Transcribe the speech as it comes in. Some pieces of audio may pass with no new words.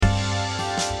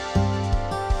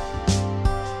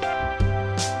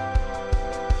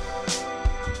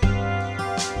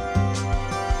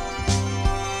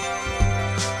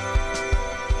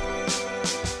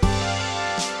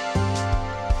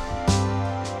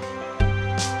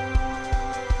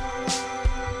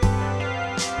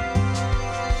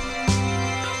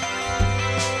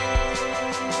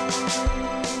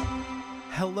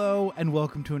and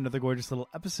welcome to another gorgeous little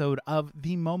episode of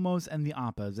The Momos and the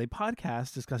Appas, a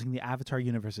podcast discussing the Avatar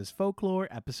universe's folklore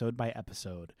episode by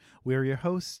episode. We're your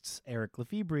hosts, Eric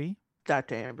Lefebvre,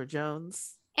 Dr. Amber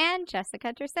Jones, and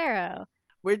Jessica Tercero.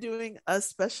 We're doing a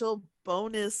special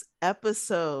bonus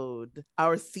episode.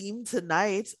 Our theme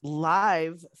tonight,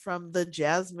 live from the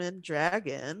Jasmine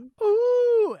Dragon.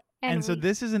 Ooh! And so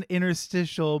this is an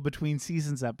interstitial between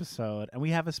seasons episode, and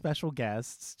we have a special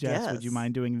guest. Jess, would you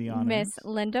mind doing the honors? Miss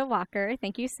Linda Walker,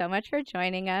 thank you so much for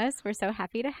joining us. We're so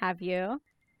happy to have you.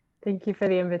 Thank you for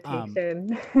the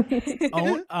invitation.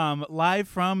 Live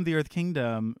from the Earth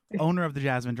Kingdom, owner of the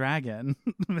Jasmine Dragon,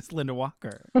 Miss Linda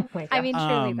Walker. Oh my God. I mean,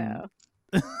 truly, though.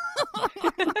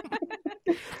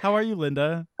 How are you,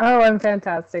 Linda? Oh, I'm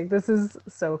fantastic. This is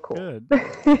so cool. Good.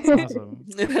 That's awesome.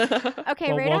 Okay,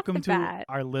 well, right welcome off the bat.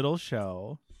 our little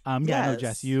show. Yeah, Yes. no,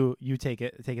 Jess, you take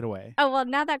it away. Oh, well,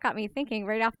 now that got me thinking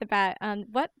right off the bat,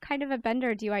 what kind of a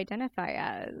bender do you identify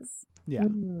as? Yeah.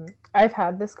 I've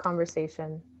had this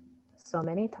conversation so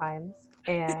many times,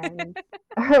 and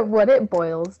what it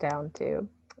boils down to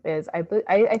is I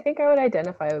think I would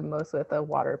identify most with a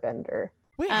waterbender.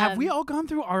 Wait, have we all gone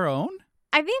through our own?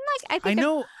 I mean, I think I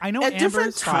know. At Amber's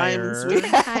different times, fire. we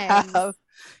Different times. have.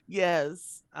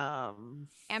 Yes.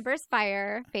 Amber's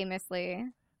fire, famously,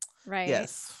 right?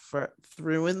 Yes, for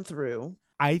through and through.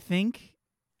 I think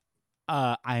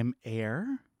I'm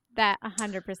air. That I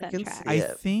 100% can tracks. see I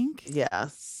it. think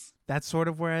Yes. that's sort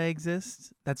of where I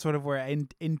exist. That's sort of where I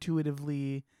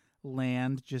intuitively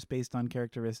land, just based on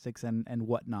characteristics and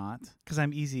whatnot. Because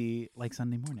I'm easy like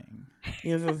Sunday morning.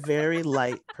 You have a very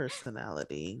light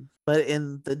personality, but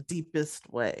in the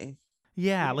deepest way.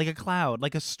 Yeah, like a cloud,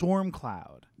 like a storm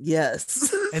cloud.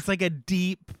 Yes. It's like a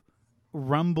deep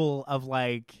rumble of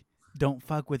like, don't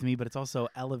fuck with me, but it's also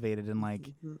elevated and like,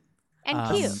 And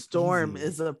A cute. storm easy.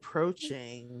 is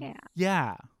approaching. Yeah.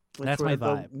 yeah, Which That's were my the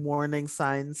vibe. warning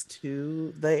signs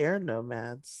to the air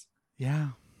nomads. yeah.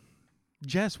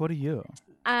 Jess, what are you?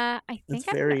 I think It's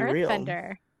I'm very an real.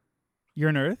 earthbender. You're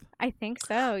an Earth? I think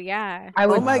so, yeah. I Oh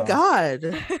would my Wow.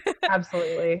 God.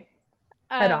 absolutely.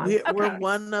 Head on. We're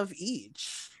one of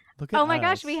each. Look at Oh my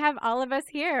gosh, us. we have all of us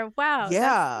here. Wow.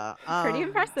 Yeah. pretty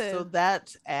impressive. So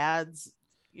that adds,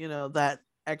 that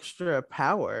extra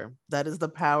power. That is the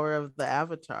power of the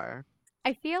Avatar.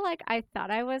 I feel like I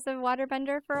thought I was a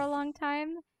waterbender for a long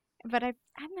time, but I'm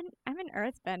an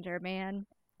earthbender, man.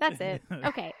 That's it.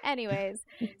 Okay. Anyways,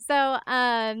 so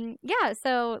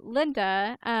so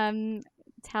Linda,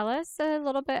 tell us a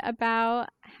little bit about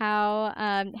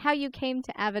how you came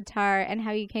to Avatar and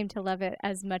how you came to love it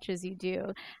as much as you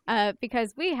do,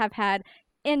 because we have had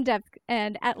in-depth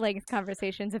and at-length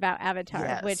conversations about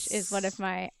Avatar, which is one of Yes.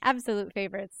 my absolute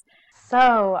favorites.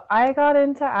 So I got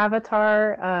into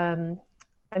Avatar.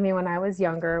 When I was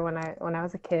younger, when I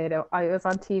was a kid, it was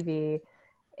on TV.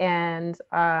 And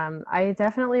I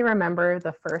definitely remember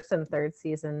the first and third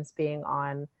seasons being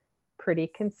on pretty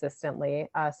consistently.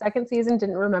 Second season,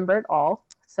 didn't remember it all.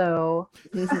 So,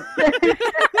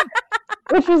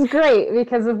 which was great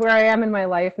because of where I am in my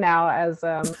life now as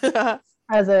a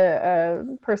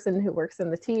person who works in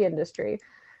the tea industry.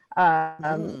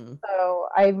 So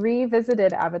I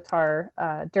revisited Avatar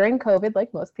during COVID,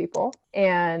 like most people.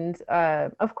 And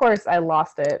of course, I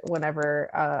lost it whenever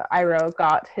Iroh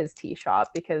got his tea shop,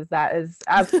 because that is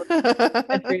absolutely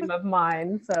a dream of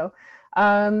mine. So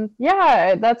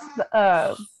that's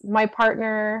my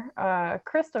partner,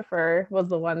 Christopher, was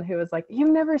the one who was like,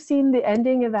 "You've never seen the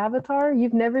ending of Avatar?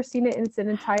 You've never seen it in its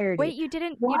entirety?" Wait, you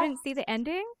didn't see the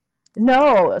ending?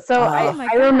 No, so Oh my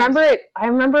I remember it. I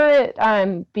remember it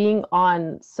being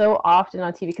on so often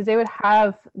on TV because they would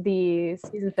have the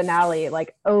season finale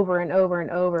like over and over and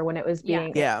over when it was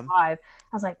being Yeah. live.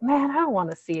 I was like, man, I don't want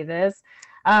to see this.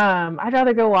 I'd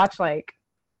rather go watch like,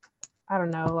 I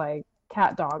don't know, like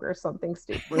Cat Dog or something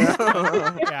stupid.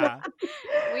 Yeah.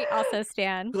 We also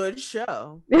stand. Good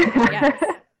show. Yes.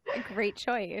 A great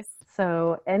choice.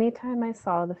 So anytime I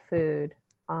saw the food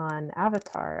on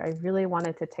Avatar, I really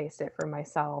wanted to taste it for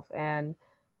myself. And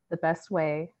the best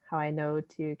way how I know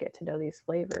to get to know these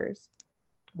flavors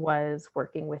was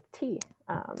working with tea,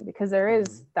 because there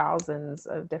is thousands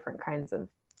of different kinds of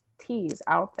teas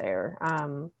out there.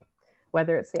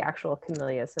 Whether it's the actual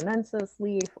Camellia sinensis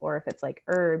leaf or if it's like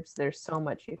herbs, there's so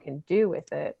much you can do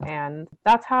with it. And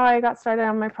that's how I got started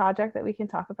on my project that we can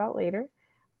talk about later.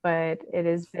 But it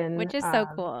has been, Which is so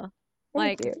cool.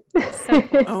 Thank you. so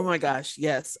cool. Oh my gosh,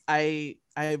 yes. I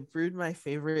brewed my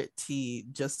favorite tea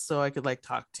just so I could like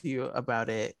talk to you about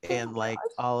it and like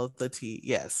all of the tea.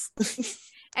 Yes.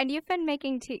 And you've been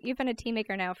making tea. You've been a tea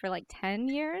maker now for like 10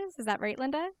 years. Is that right,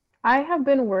 Linda? I have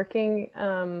been working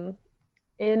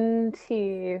in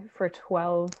tea for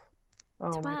 12.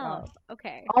 Oh my 12. gosh.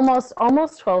 Okay.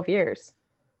 Almost 12 years.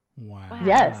 Wow.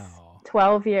 Yes.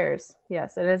 12 years.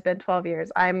 Yes, it has been 12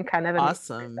 years. I'm kind of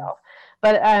amazed Awesome. myself.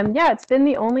 But yeah, it's been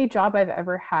the only job I've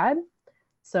ever had.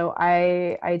 So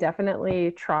I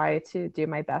definitely try to do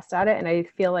my best at it, and I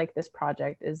feel like this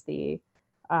project is the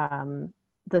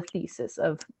thesis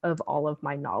of all of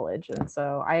my knowledge, and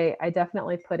so I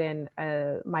definitely put in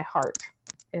my heart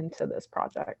into this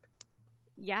project.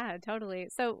 Yeah, totally.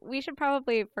 So we should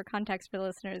probably, for context for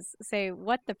listeners, say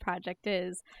what the project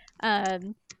is.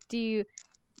 Do you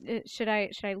should I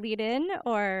lead in,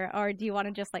 or do you want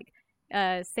to just like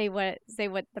say what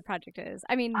the project is?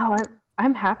 I mean, Oh,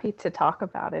 I'm happy to talk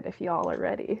about it if y'all are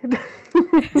ready.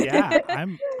 Yeah,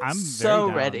 I'm so very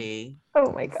down. ready.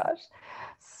 Oh my gosh.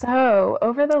 So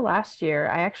over the last year,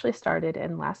 I actually started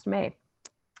in last May.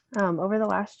 Over the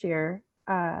last year,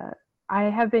 I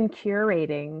have been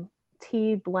curating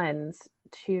tea blends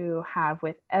to have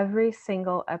with every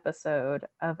single episode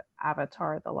of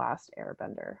Avatar: The Last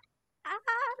Airbender.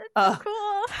 that's so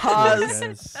cool. Pause.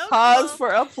 Gorgeous. So Pause cool. for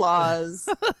applause.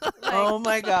 Like, Oh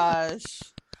my gosh.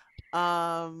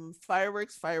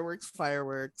 Fireworks.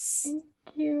 Thank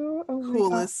you. Oh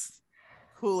my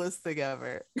Coolest thing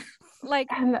ever. like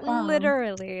And,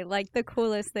 literally, like the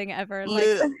coolest thing ever. Like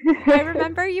Li- I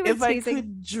remember you were if I teasing.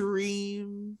 could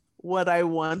dream what I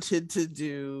wanted to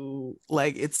do,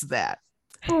 like it's that.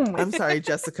 Oh my I'm sorry,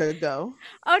 Jessica, go.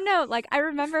 Oh no, like I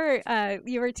remember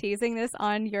you were teasing this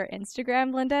on your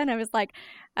Instagram, Linda, and I was like,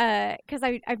 because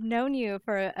I've known you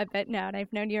for a bit now, and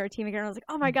I've known you're a team again. And I was like,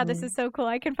 oh my god, this is so cool!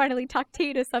 I can finally talk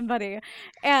tea to somebody.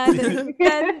 And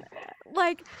then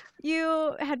like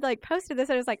you had like posted this,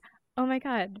 and I was like, oh my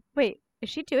god, wait. Is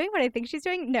she doing what I think she's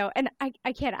doing? No. And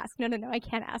I can't ask. No, I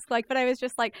can't ask. Like, but I was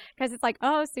just like, because it's like,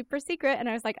 oh, super secret. And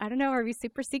I was like, I don't know. Are we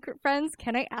super secret friends?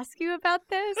 Can I ask you about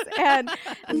this? And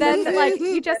then like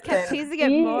you just kept teasing it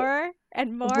more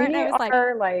and more. And I was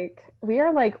like, we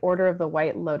are like Order of the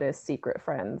White Lotus secret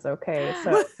friends. Okay.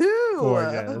 So Woohoo!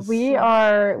 Gorgeous. we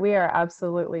are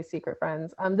absolutely secret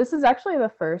friends. This is actually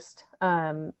the first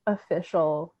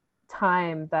official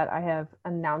time that I have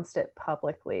announced it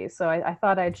publicly. So I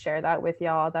thought I'd share that with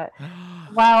y'all, that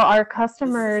while our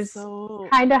customers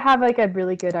kind of have like a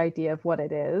really good idea of what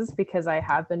it is, because I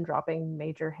have been dropping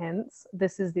major hints,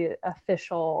 this is the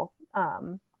official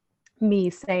me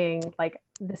saying like,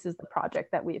 this is the project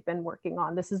that we've been working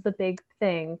on. This is the big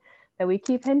thing that we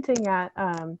keep hinting at.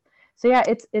 So yeah,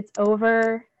 it's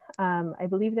over. I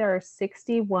believe there are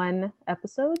 61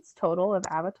 episodes total of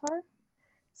Avatar.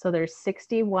 So there's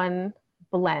 61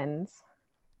 blends,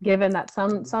 given that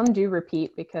some do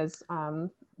repeat because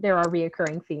there are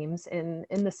reoccurring themes in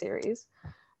the series.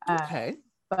 Okay.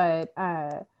 But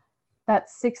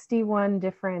that's 61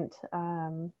 different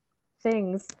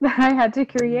things that I had to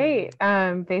create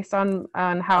based on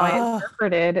how I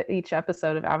interpreted each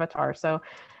episode of Avatar. So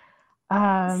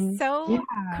so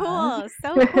cool.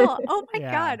 Oh my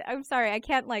god. I'm sorry. I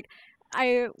can't like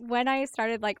when I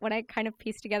started, like when I kind of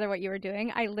pieced together what you were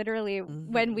doing, I literally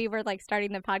when we were like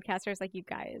starting the podcast, I was like, you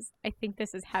guys, I think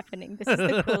this is happening. This is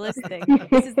the coolest thing.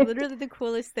 This is literally the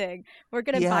coolest thing. We're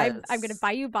gonna I'm gonna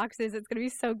buy you boxes. It's gonna be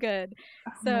so good.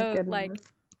 So like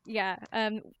yeah.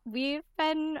 We've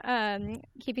been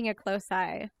keeping a close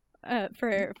eye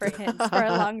for hints for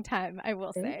a long time, I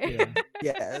will say.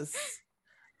 Yes.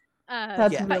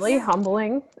 That's really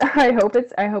humbling. I hope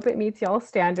it meets y'all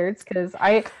standards, because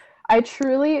I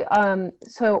truly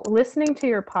so listening to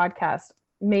your podcast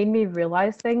made me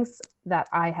realize things that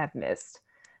I have missed.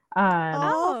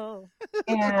 And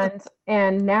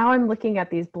now I'm looking at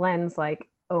these blends like,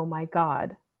 oh my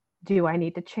god, do I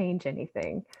need to change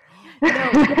anything? No,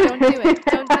 don't do it.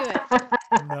 Don't do it.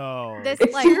 No.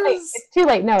 It's too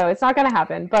late. No, it's not going to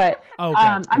happen. But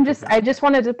I just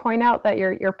wanted to point out that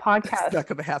your podcast. It's not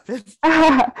going to happen.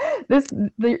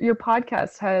 Your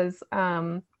podcast has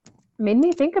made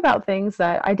me think about things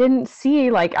that I didn't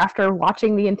see like after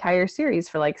watching the entire series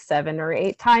for like 7 or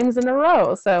 8 times in a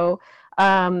row. So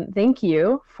thank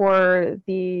you for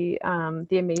the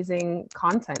amazing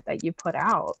content that you put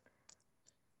out.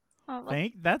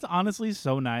 That's honestly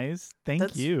so nice.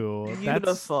 Thank you. Beautiful.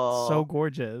 That's so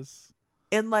gorgeous.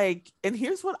 And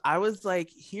here's what I was like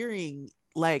hearing,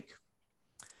 like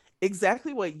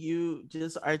exactly what you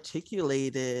just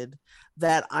articulated,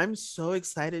 that I'm so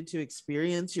excited to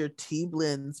experience your tea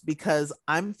blends, because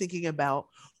I'm thinking about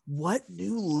what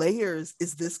new layers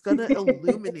is this going to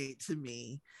illuminate to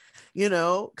me.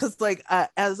 because like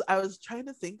as I was trying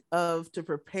to think of to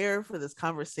prepare for this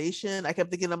conversation, I kept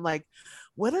thinking, I'm like,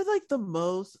 what are like the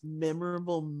most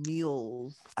memorable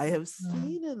meals I have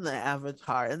seen in the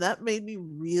Avatar? And that made me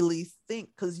really think,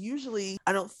 because usually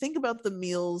I don't think about the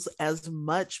meals as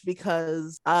much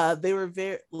because they were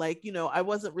very like, I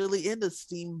wasn't really into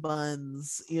steam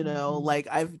buns, like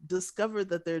I've discovered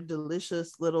that they're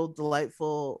delicious little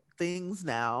delightful things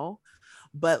now,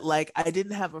 but like I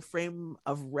didn't have a frame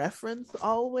of reference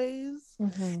always.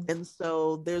 And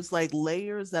so there's like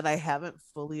layers that I haven't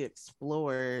fully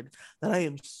explored that I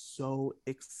am so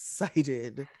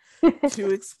excited to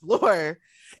explore,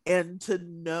 and to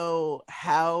know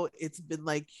how it's been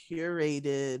like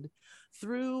curated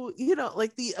through,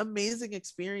 like the amazing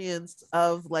experience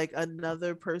of like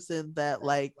another person that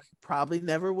like probably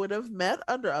never would have met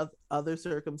under other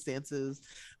circumstances,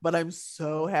 but I'm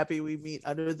so happy we meet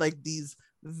under like these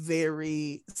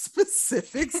very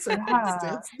specific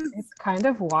circumstances. It's kind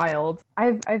of wild.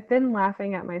 I've been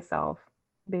laughing at myself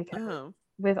because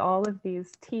with all of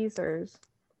these teasers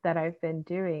that I've been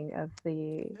doing of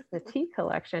the tea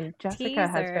collection, Jessica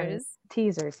has been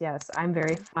teasers. Yes, I'm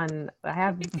very fun. I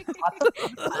have lots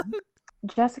of fun.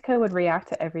 Jessica would react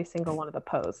to every single one of the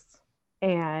posts,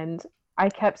 and I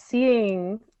kept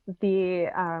seeing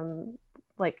the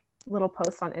like little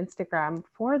posts on Instagram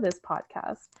for this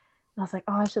podcast. And I was like,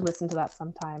 oh, I should listen to that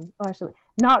sometime. Oh, I should,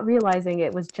 not realizing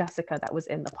it was Jessica that was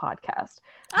in the podcast.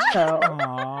 So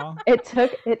it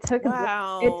took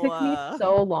me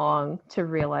so long to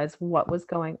realize what was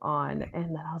going on.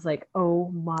 And then I was like,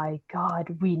 oh my God,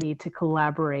 we need to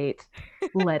collaborate.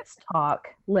 Let's talk.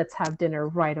 Let's have dinner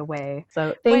right away.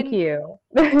 So thank you.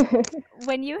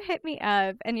 When you hit me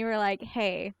up and you were like,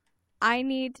 hey, I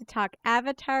need to talk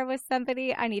Avatar with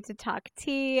somebody. I need to talk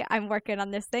tea. I'm working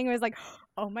on this thing. I was like,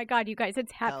 oh my God, you guys,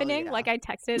 it's happening. Yeah. Like I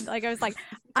texted, like I was like,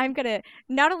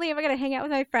 not only am I going to hang out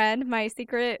with my friend, my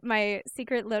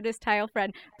secret Lotus Tile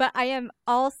friend, but I am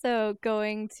also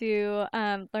going to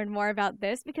learn more about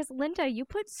this because Linda, you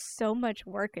put so much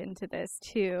work into this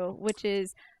too, which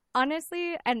is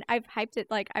honestly, and I've hyped it.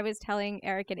 Like I was telling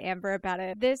Eric and Amber about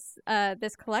it. This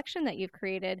collection that you've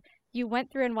created, you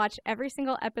went through and watched every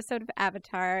single episode of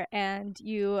Avatar, and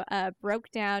you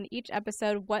broke down each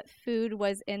episode, what food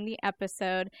was in the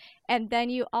episode, and then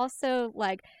you also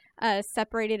like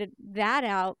separated that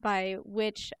out by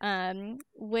which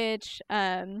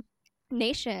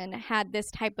nation had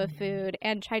this type of food,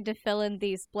 and tried to fill in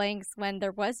these blanks when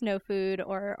there was no food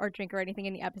or drink or anything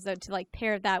in the episode, to like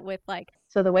pair that with like.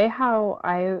 So the way how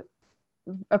I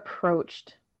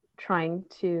approached trying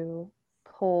to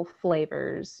pull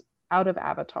flavors out of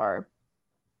Avatar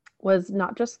was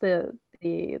not just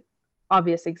the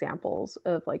obvious examples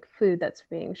of like food that's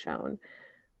being shown,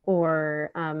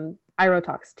 or Iroh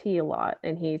talks tea a lot,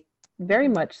 and he very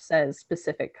much says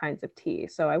specific kinds of tea.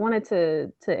 So I wanted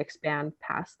to expand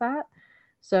past that.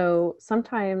 So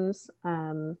sometimes,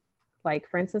 like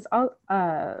for instance,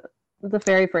 the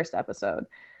very first episode,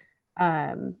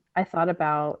 I thought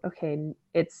about, okay,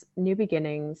 it's new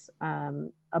beginnings,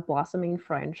 a blossoming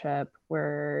friendship.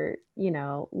 We're,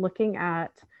 looking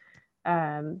at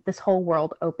this whole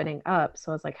world opening up.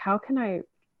 So I was like, how can I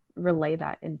relay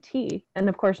that in tea? And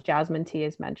of course, jasmine tea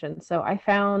is mentioned. So I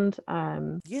found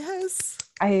yes,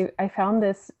 I found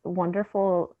this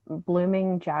wonderful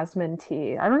blooming jasmine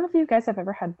tea. I don't know if you guys have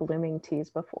ever had blooming teas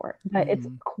before, but it's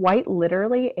quite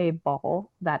literally a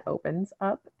ball that opens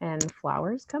up and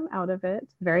flowers come out of it.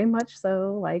 Very much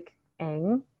so like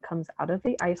Aang comes out of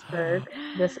the iceberg,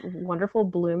 this wonderful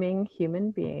blooming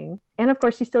human being. And of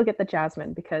course, you still get the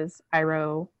jasmine because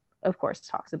Iroh, of course,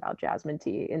 talks about jasmine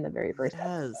tea in the very first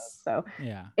episode. So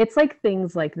yeah, it's like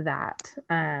things like that.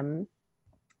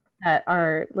 That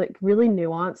are like really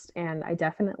nuanced, and I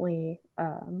definitely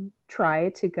try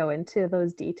to go into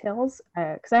those details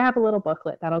because I have a little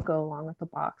booklet that'll go along with the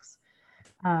box,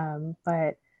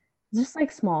 but just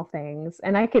like small things,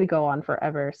 and I could go on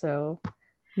forever, so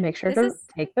make sure to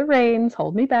take the reins,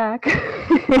 hold me back.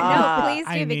 No, please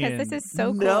do, because this is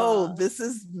so cool. No, this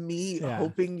is me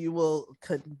hoping you will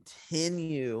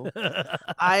continue.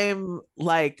 I'm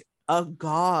like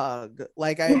agog.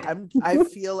 Like I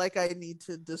feel like I need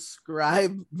to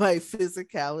describe my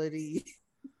physicality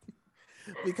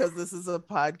because this is a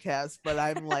podcast, but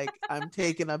I'm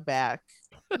taken aback.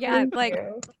 Yeah, like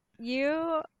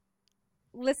you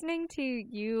listening to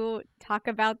you talk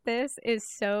about this is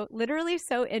so literally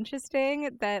so interesting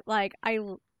that like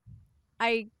I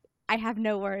I have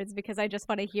no words because I just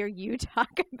want to hear you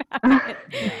talk about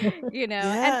it. You know,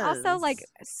 and also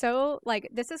like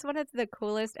this is one of the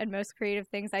coolest and most creative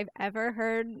things I've ever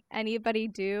heard anybody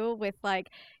do with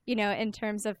like, you know, in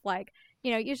terms of like,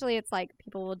 you know, usually it's like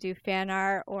people will do fan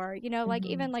art or, you know, like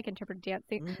even like interpretive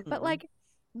dancing, but like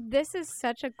this is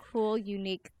such a cool,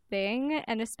 unique thing,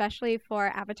 and especially for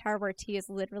Avatar, where tea is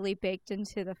literally baked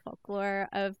into the folklore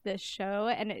of this show,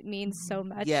 and it means so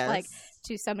much, like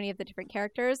to so many of the different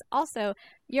characters. Also,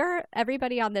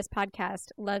 everybody on this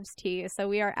podcast loves tea, so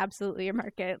we are absolutely a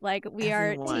market. Like we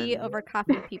are tea over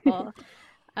coffee people.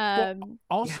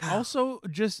 Also,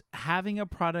 just having a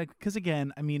product, because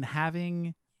again, I mean,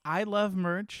 I love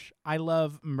merch. I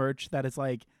love merch that is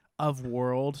like of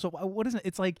world. So what is it?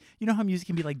 It's like, you know how music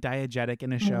can be like diegetic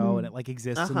in a show and it like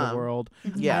exists in the world.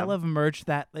 I love merch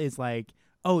that is like,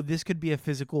 oh, this could be a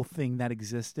physical thing that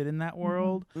existed in that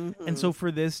world. And so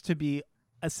for this to be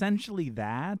essentially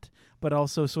that, but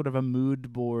also sort of a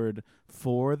mood board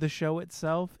for the show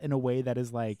itself in a way that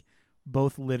is like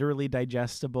both literally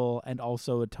digestible and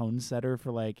also a tone setter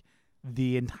for like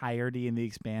the entirety and the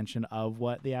expansion of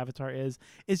what the Avatar is.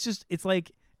 It's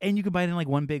like, and you can buy it in like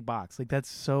one big box. Like that's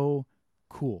so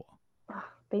cool.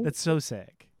 That's so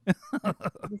sick.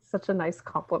 It's such a nice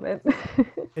compliment.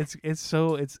 It's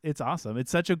awesome. It's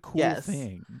such a cool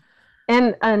thing.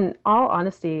 And in all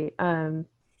honesty,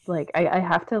 like I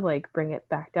have to like bring it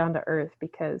back down to earth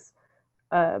because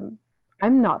I'm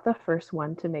not the first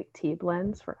one to make tea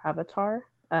blends for Avatar.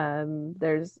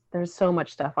 There's so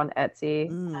much stuff on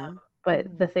Etsy,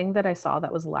 but the thing that I saw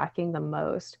that was lacking the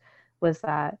most was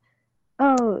that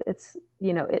it's,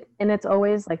 you know, it's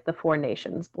always like the Four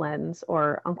Nations blends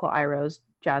or Uncle Iroh's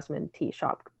Jasmine tea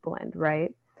shop blend,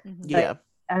 right?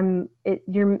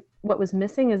 What was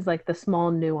missing is like the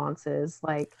small nuances,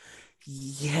 like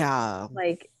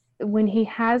like when he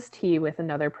has tea with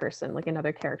another person, like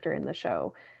another character in the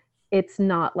show, it's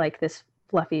not like this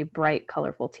fluffy, bright,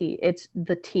 colorful tea. It's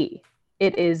the tea.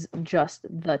 It is just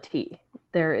the tea.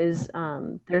 There's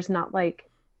not like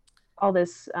all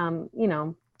this you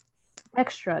know,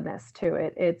 extraness to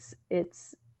it.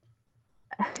 It's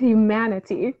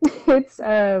humanity. It's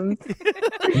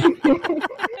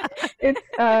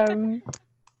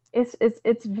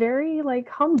it's very like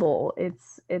humble.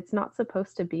 It's not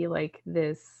supposed to be like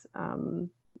this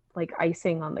like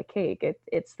icing on the cake.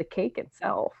 It's the cake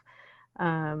itself.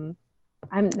 I'm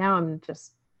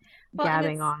just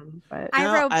gabbing on, but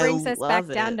Iroh brings us back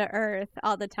down to earth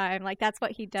all the time. Like that's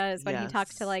what he does when he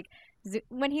talks to like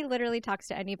when he literally talks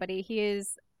to anybody. He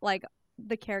is like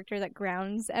the character that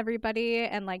grounds everybody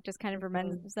and like just kind of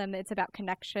reminds them it's about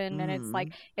connection and it's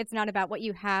like it's not about what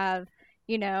you have,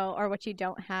 you know, or what you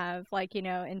don't have, like, you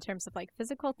know, in terms of like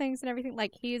physical things and everything.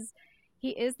 Like he is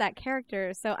that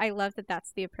character. So I love that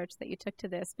that's the approach that you took to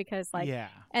this because like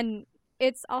and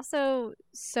it's also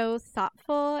so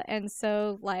thoughtful and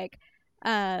so like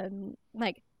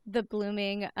the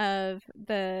blooming of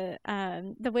the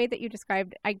way that you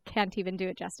described. I can't even do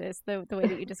it justice. The way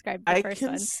that you described the first one.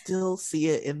 I can still see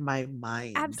it in my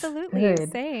mind. Absolutely.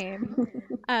 Good. Same.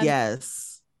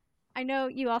 Yes. I know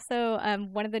you also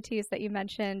one of the teas that you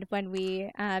mentioned when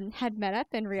we had met up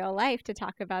in real life to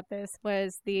talk about this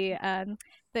was the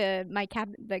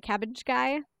cabbage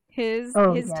guy, his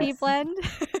tea blend.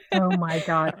 Oh my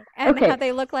god. And how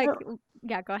they look like.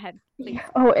 Yeah, go ahead, please.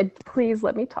 Oh, and please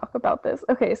let me talk about this.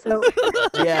 Okay, so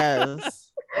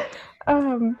yes.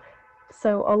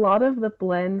 So a lot of the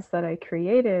blends that I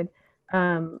created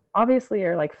obviously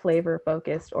are like flavor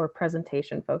focused or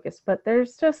presentation focused, but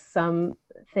there's just some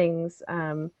things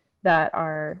that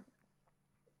are,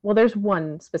 well, there's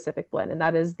one specific blend, and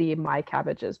that is the My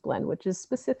Cabbages blend, which is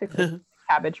specifically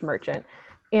Cabbage Merchant,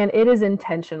 and it is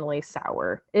intentionally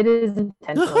sour. It is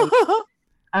intentionally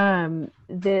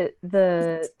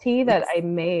the tea that I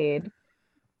made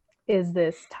is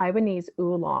this Taiwanese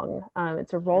oolong.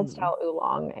 It's a rolled style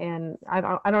oolong, and I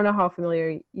don't know how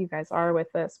familiar you guys are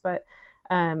with this, but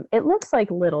it looks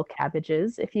like little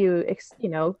cabbages if you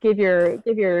give your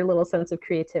little sense of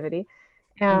creativity.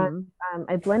 And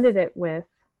I blended it with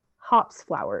hops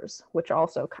flowers, which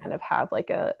also kind of have like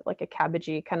a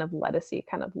cabbagey kind of lettucey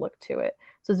kind of look to it.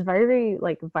 So it's very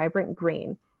like vibrant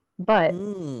green. But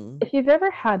if you've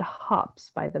ever had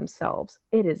hops by themselves,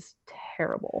 it is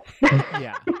terrible.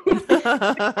 Yeah.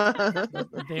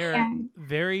 They're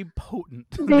very potent.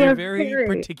 They're very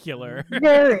particular.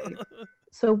 Very.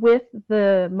 So with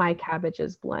the My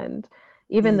Cabbages blend,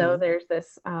 even though there's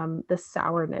this the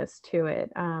sourness to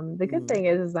it, the good thing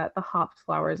is that the hop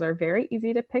flowers are very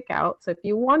easy to pick out. So if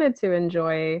you wanted to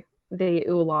enjoy the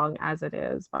oolong as it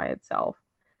is by itself,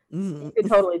 you could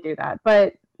totally do that.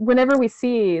 But whenever we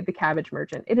see the cabbage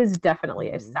merchant, it is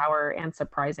definitely a Mhm. sour and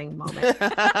surprising moment.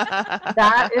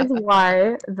 That is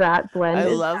why that blend I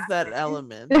is love that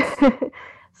element.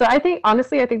 so I think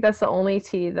honestly, I think that's the only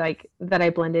tea like that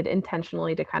I blended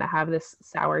intentionally to kind of have this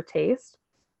sour taste.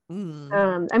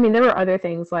 Mm. I mean, there were other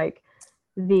things like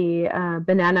the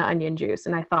banana onion juice,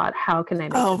 and I thought, how can I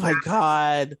make Oh this my happen?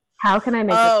 God. How can I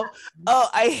make this Oh, happen? oh,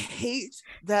 I hate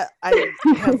that. I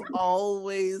have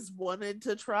always wanted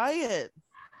to try it.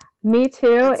 Me too,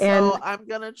 And and so I'm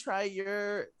gonna try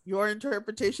your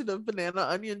interpretation of banana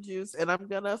onion juice, and I'm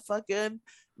gonna fucking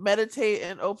meditate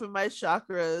and open my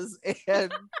chakras,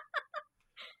 and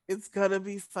it's gonna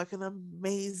be fucking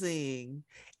amazing.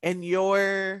 And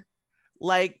you're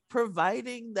like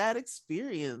providing that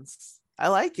experience. I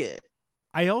like it.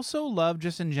 I also love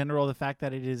just in general the fact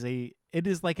that it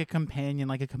is like a companion,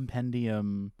 like a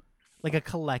compendium, like a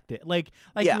collective. Like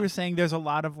you Yeah. were saying, there's a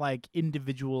lot of like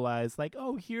individualized, like,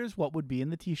 oh, here's what would be in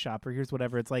the tea shop, or here's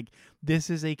whatever. It's like this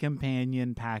is a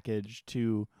companion package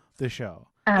to the show.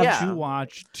 Yeah. To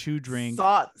watch, to drink.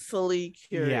 Thoughtfully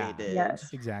Yeah. curated.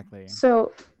 yes. Exactly.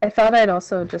 So I thought I'd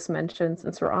also just mention,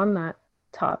 since we're on that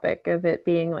topic of it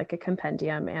being like a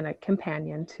compendium and a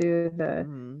companion to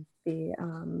Mhm.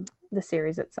 the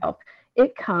series itself,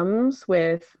 it comes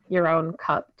with your own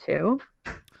cup too.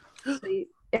 So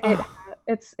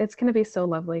it's going to be so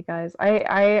lovely, guys.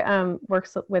 I work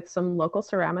with some local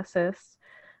ceramicists.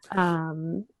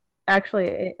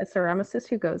 Actually, a ceramicist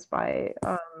who goes by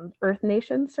Earth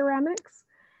Nation Ceramics.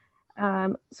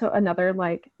 So another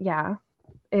like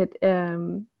it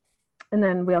and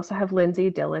then we also have Lindsay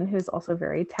Dillon, who's also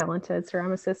very talented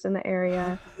ceramicist in the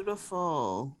area.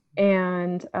 Beautiful.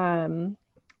 And so What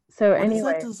is that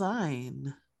anyway,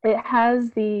 design? it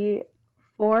has the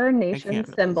 4 nation can't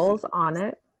really symbols see. on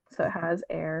it. So it has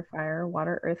air, fire,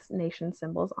 water, earth nation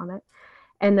symbols on it.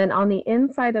 And then on the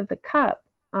inside of the cup,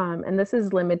 and this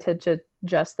is limited to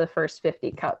just the first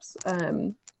 50 cups,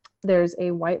 there's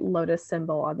a white lotus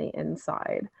symbol on the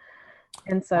inside.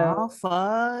 And so Oh,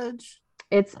 fudge.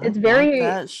 it's I want very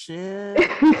that shit.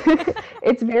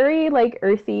 it's very like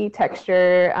earthy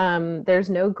texture. There's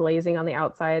no glazing on the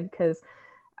outside because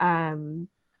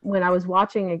when I was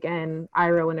watching again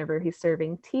Iro, whenever he's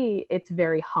serving tea, it's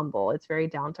very humble, it's very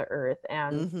down to earth,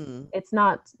 and Mm-hmm. it's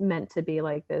not meant to be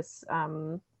like this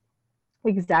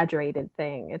exaggerated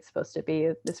thing. It's supposed to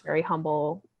be this very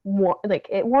humble, like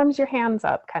it warms your hands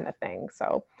up kind of thing.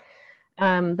 So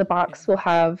the box will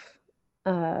have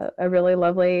a really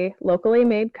lovely locally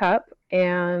made cup,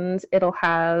 and it'll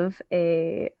have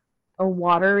a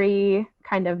watery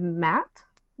kind of mat,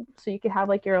 so you could have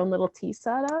like your own little tea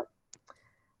setup.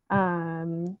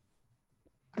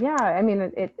 Yeah, I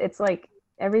mean it's like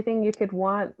everything you could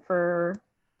want for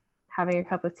having a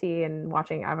cup of tea and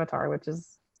watching Avatar, which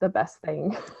is the best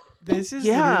thing. This is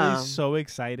literally so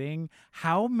exciting.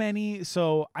 How many?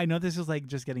 So I know this is like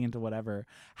just getting into whatever.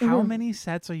 How many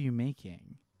sets are you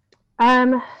making?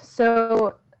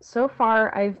 So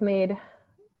far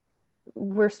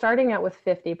we're starting out with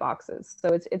 50 boxes.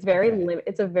 So it's very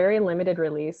it's a very limited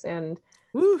release, and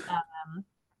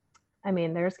I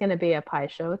mean, there's going to be a Pai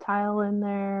Show tile in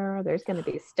there. There's going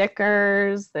to be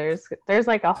stickers. There's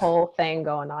like a whole thing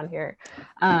going on here.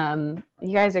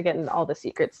 You guys are getting all the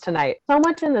secrets tonight. So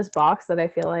much in this box that I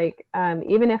feel like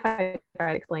even if I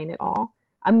try to explain it all,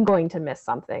 I'm going to miss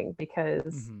something,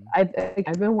 because I've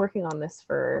been working on this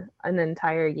for an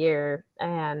entire year,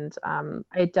 and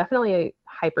I definitely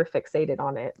hyper fixated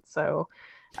on it. So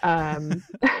I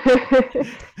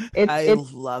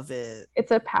love it.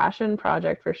 It's a passion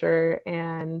project for sure,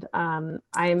 and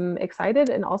I'm excited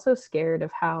and also scared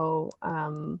of how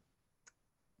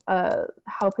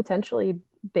potentially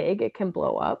big it can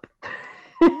blow up.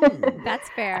 That's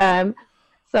fair.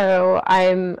 So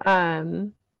I'm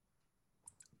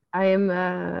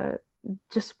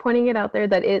just pointing it out there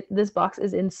that this box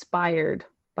is inspired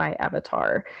by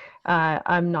Avatar.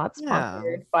 I'm not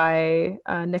sponsored by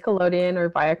Nickelodeon or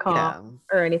Viacom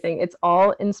or anything. It's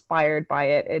all inspired by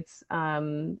it. It's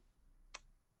not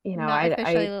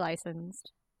officially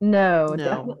licensed. No,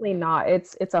 definitely not.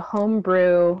 It's a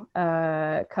homebrew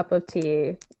cup of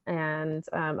tea, and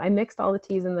I mixed all the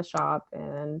teas in the shop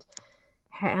and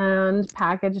hand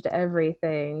packaged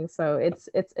everything. So it's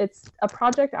a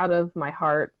project out of my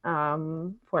heart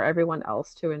for everyone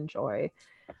else to enjoy,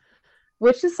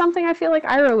 which is something I feel like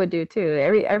Iro would do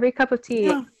too. Every cup of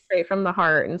tea straight from the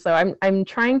heart, and so I'm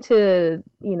trying to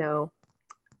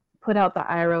put out the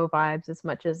Iro vibes as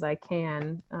much as I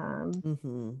can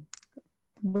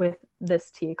with this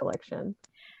tea collection.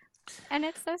 And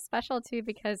it's so special too,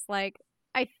 because like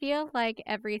I feel like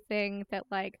everything that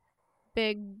like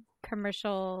big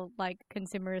commercial like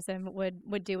consumerism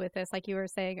would do with this, like you were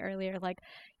saying earlier, like,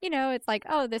 it's like,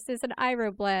 oh, this is an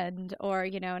Iro blend, or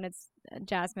and it's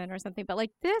jasmine or something, but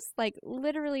like this, like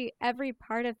literally every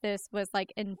part of this was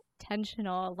like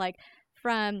intentional, like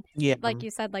from Yeah. like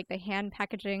you said, like the hand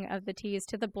packaging of the teas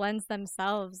to the blends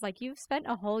themselves. Like you've spent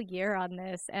a whole year on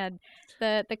this, and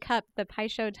the cup, the pie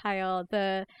show tile,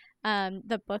 the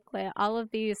booklet, all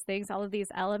of these things, all of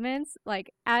these elements,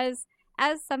 like as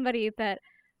somebody that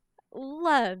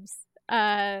loves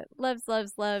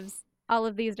loves all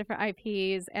of these different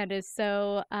IPs, and is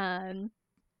so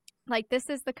like, this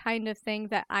is the kind of thing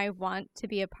that I want to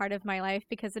be a part of my life,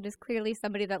 because it is clearly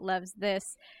somebody that loves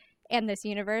this and this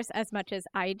universe as much as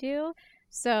I do.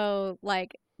 So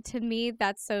like, to me,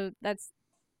 that's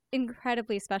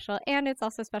incredibly special. And it's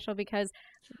also special because,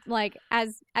 like,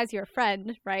 as your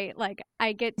friend, right, like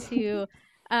I get to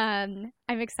I'm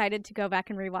excited to go back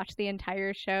and rewatch the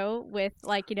entire show with,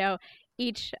 like,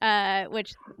 each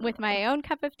which with my own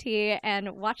cup of tea,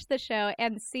 and watch the show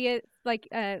and see it like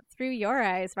through your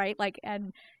eyes, right, like,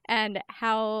 and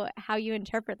how you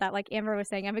interpret that. Like Amber was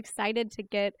saying, I'm excited to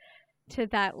get to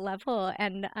that level,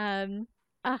 and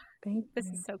this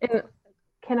is so cool. And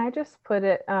can I just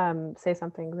say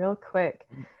something real quick?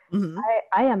 Mm-hmm.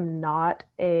 I am not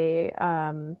a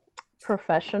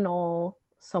professional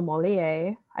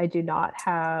sommelier. I do not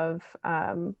have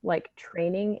like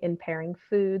training in pairing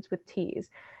foods with teas.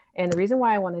 And the reason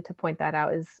why I wanted to point that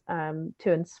out is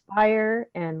to inspire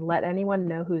and let anyone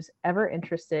know who's ever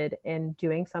interested in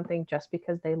doing something just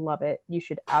because they love it. You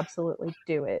should absolutely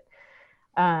do it.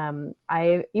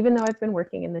 Even though I've been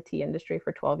working in the tea industry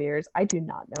for 12 years, I do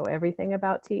not know everything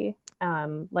about tea.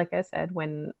 Like I said,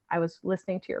 when I was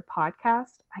listening to your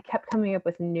podcast, I kept coming up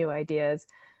with new ideas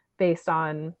based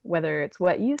on whether it's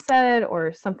what you said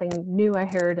or something new I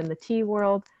heard in the tea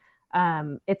world.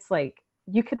 It's like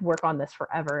you could work on this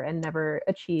forever and never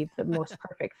achieve the most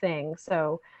perfect thing.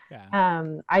 So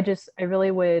I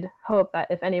really would hope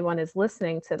that if anyone is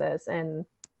listening to this and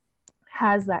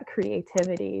has that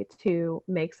creativity to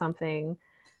make something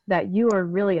that you are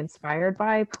really inspired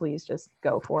by, please just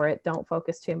go for it. Don't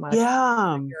focus too much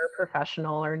on if you're a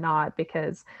professional or not,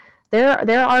 because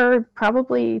there are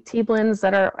probably tea blends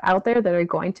that are out there that are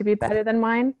going to be better than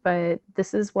mine, but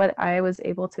this is what I was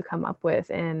able to come up with,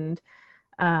 and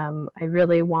I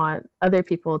really want other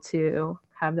people to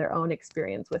have their own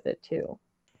experience with it too.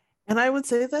 And I would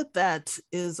say that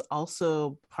is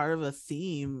also part of a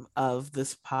theme of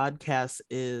this podcast,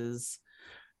 is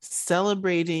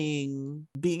celebrating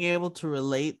being able to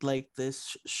relate like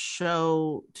this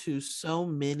show to so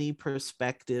many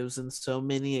perspectives and so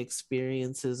many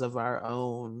experiences of our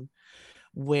own,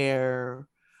 where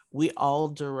we all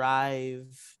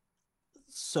derive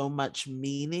so much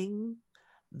meaning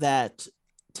that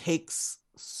takes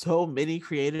so many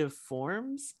creative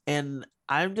forms, and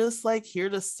I'm just like here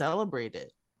to celebrate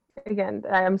it. Again,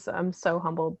 I'm so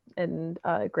humbled and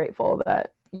grateful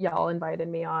that y'all invited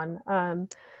me on.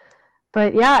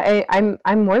 But yeah,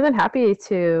 I'm more than happy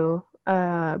to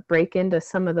break into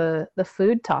some of the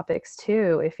food topics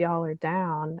too, if y'all are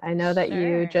down. I know that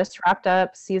you just wrapped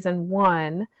up season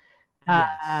 1,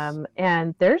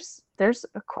 and there's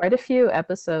quite a few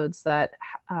episodes that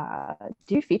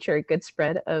do feature a good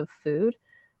spread of food.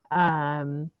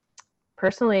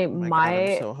 Personally, God,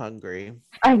 I'm so hungry.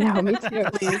 I know, me too.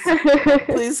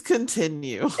 Please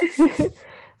continue.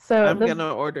 So I'm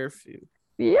gonna order food.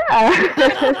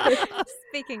 Yeah.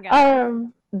 Speaking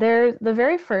of, there's the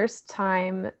very first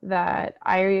time that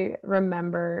I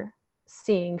remember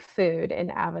seeing food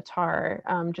in Avatar,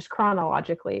 just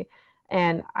chronologically,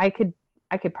 and I could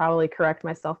probably correct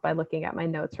myself by looking at my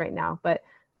notes right now, but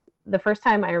the first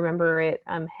time I remember it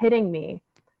hitting me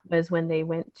was when they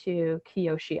went to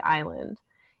Kyoshi Island,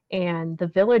 and the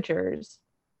villagers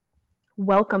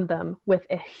welcomed them with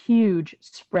a huge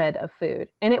spread of food.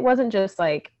 And it wasn't just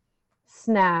like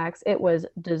snacks, it was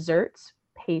desserts,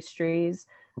 pastries,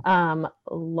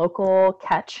 local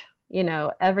catch,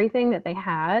 everything that they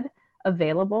had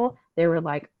available. They were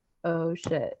like, oh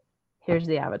shit, here's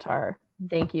the Avatar.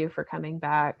 Thank you for coming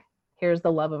back. Here's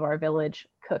the love of our village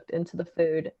cooked into the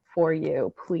food for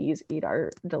you. Please eat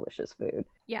our delicious food.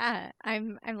 Yeah,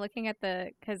 I'm looking at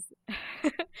because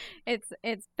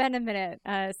it's been a minute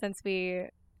since we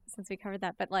covered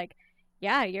that, but like,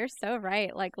 yeah, you're so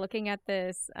right. Like, looking at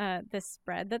this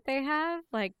spread that they have,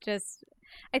 like, just,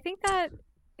 I think that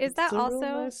is that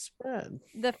also nice spread.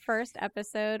 The first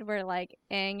episode where like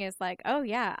Aang is like, oh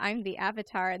yeah, I'm the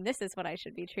Avatar and this is what I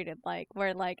should be treated like,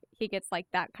 where like he gets like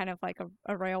that kind of like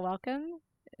a royal welcome.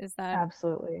 Is that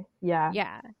absolutely?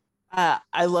 Yeah.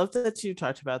 I love that you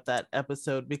talked about that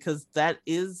episode, because that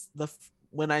is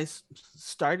when I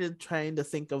started trying to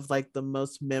think of like the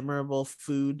most memorable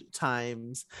food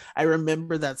times. I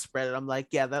remember that spread, and I'm like,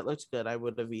 yeah, that looks good. I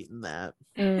would have eaten that.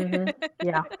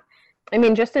 Yeah. I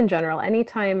mean, just in general,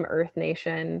 anytime Earth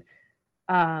Nation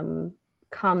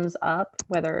comes up,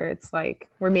 whether it's like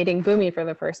we're meeting Boomy for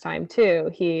the first time too,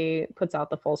 he puts out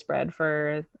the full spread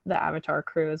for the Avatar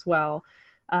crew as well.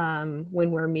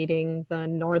 When we're meeting the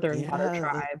Northern Water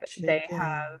Tribe,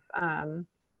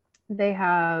 they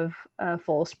have a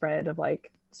full spread of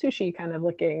like sushi kind of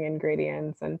looking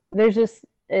ingredients, and there's just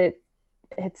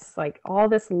it's like all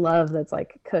this love that's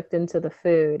like cooked into the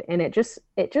food, and it just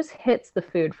hits the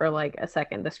food for like a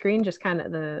second. The screen just kind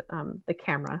of the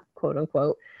camera, quote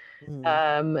unquote,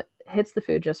 hits the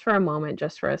food just for a moment,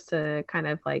 just for us to kind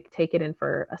of like take it in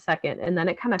for a second, and then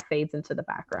it kind of fades into the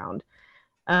background.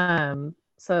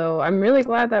 So I'm really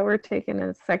glad that we're taking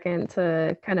a second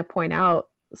to kind of point out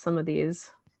some of these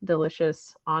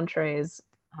delicious entrees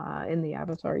in the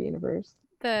Avatar universe.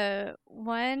 The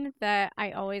one that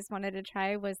I always wanted to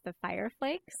try was the Fire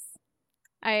Flakes.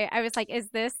 I was like, is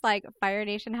this like Fire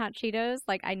Nation hot Cheetos?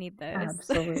 Like, I need this.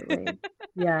 Absolutely.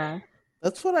 Yeah.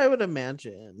 That's what I would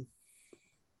imagine.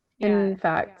 In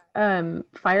fact,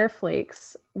 Fire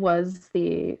Flakes was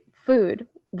the food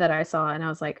that I saw, and I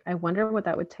was like, I wonder what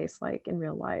that would taste like in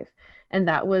real life. And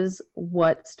that was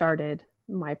what started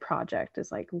my project,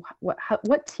 is like,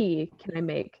 what tea can I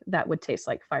make that would taste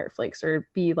like Fire Flakes or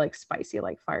be like spicy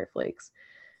like Fire Flakes?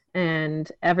 And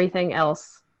everything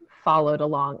else followed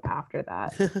along after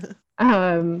that.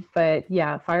 But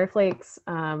yeah, Fire Flakes,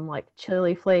 like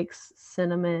chili flakes,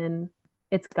 cinnamon,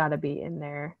 it's got to be in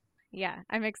there. Yeah,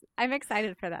 I'm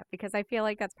excited for that, because I feel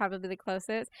like that's probably the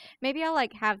closest. Maybe I'll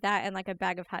like have that in like a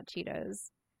bag of hot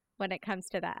Cheetos when it comes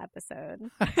to that episode.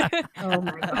 Oh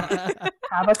my god.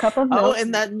 Have a cup of milk. Oh,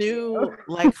 and that new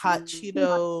like hot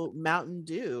Cheeto Mountain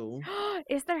Dew.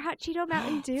 Is there hot Cheeto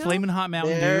Mountain Dew? Flamin' Hot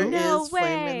Mountain There Dew? No is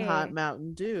Flamin' Hot way.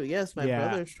 Mountain Dew. Yes, my Yeah.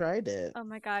 brother tried it. Oh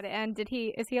my god! And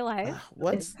is he alive?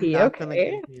 What's Is he not gonna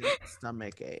okay? give you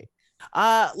stomach ache?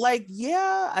 Like,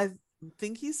 yeah, I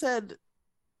think he said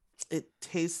it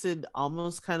tasted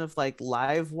almost kind of like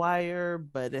live wire,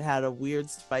 but it had a weird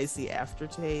spicy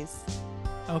aftertaste,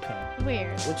 Okay.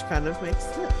 Weird. which kind of makes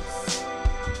sense.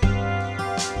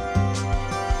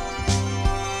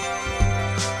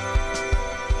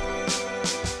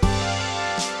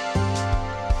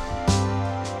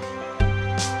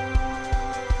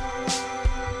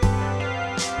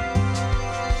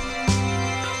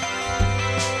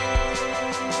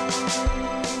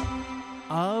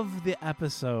 Of the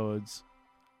episodes,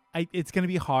 it's going to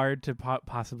be hard to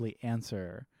possibly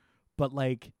answer, but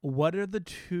like, what are the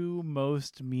two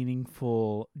most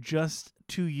meaningful just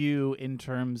to you in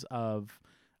terms of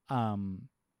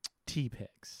tea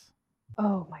picks?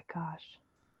 Oh my gosh.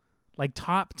 Like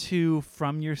top two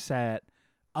from your set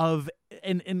of,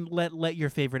 and let your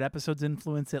favorite episodes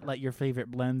influence it, let your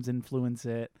favorite blends influence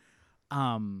it.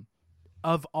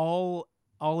 Of all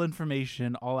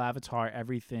information, all Avatar,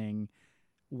 everything,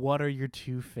 what are your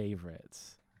two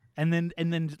favorites? And then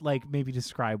like maybe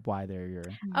describe why they're your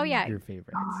your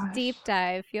favorites. Gosh. Deep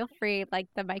dive. Feel free. Like,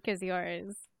 the mic is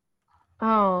yours.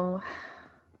 Oh,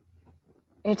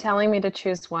 you're telling me to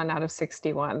choose one out of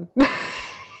 61. 2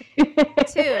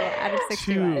 out of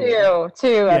 61. Two.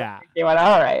 Two out Yeah. of 61.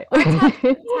 All right.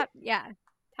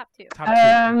 Top 2. Top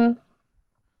two.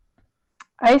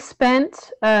 I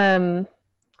spent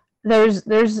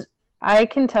there's I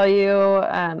can tell you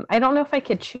I don't know if I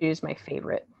could choose my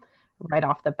favorite right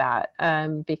off the bat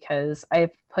because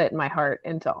I've put my heart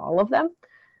into all of them.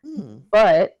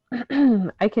 But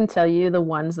I can tell you the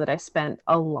ones that I spent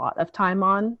a lot of time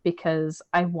on because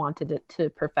I wanted it to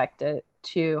perfect it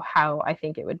to how I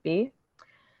think it would be.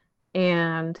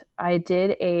 And I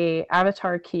did a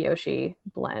Avatar Kyoshi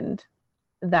blend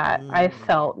that I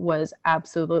felt was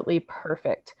absolutely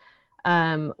perfect,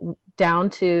 down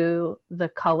to the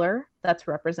color that's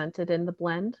represented in the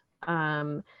blend,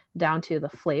 down to the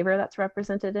flavor that's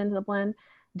represented in the blend,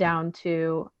 down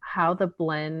to how the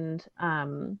blend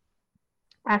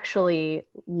actually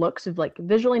looks like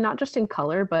visually, not just in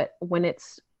color, but when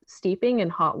it's steeping in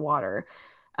hot water.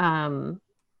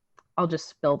 I'll just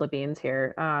spill the beans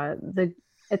here.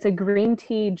 It's a green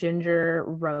tea ginger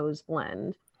rose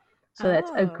blend. So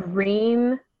that's a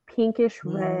green, pinkish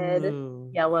red,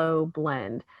 yellow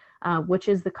blend, which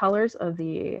is the colors of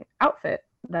the outfit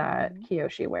that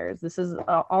Kyoshi wears. This is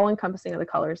all encompassing of the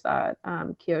colors that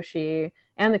Kyoshi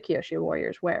and the Kyoshi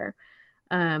warriors wear.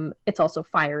 It's also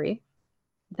fiery.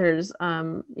 There's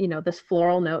this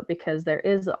floral note because there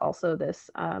is also this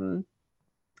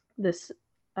this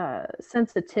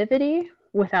sensitivity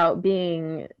without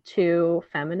being too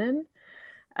feminine.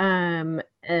 I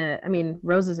mean,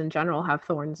 roses in general have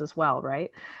thorns as well,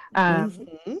 right?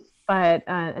 Mhm. But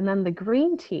and then the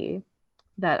green tea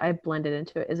that I blended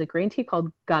into it is a green tea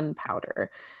called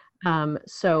gunpowder.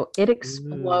 So it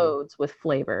explodes with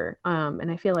flavor.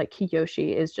 And I feel like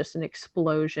Kiyoshi is just an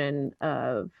explosion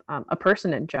of a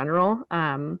person in general,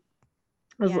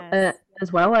 Yes.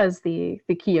 as well as the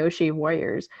Kiyoshi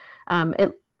warriors.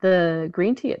 The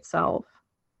green tea itself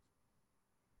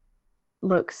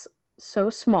looks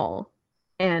so small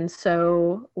and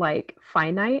so like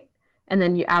finite, and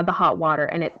then you add the hot water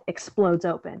and it explodes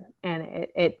open and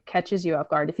it catches you off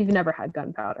guard if you've never had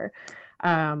gunpowder.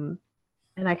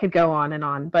 And I could go on and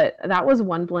on, but that was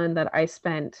one blend that I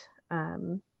spent.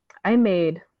 I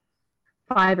made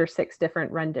 5 or 6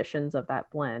 different renditions of that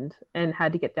blend and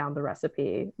had to get down the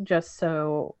recipe just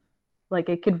so like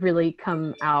it could really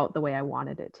come out the way I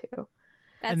wanted it to.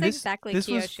 That's And exactly this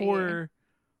was Kiyoshi.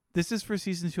 this is for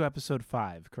season 2, episode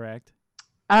 5, correct?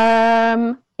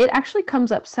 It actually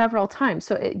comes up several times,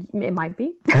 so it might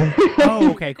be.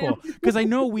 Oh, okay, cool. Because I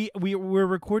know we're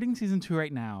recording season 2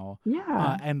 right now.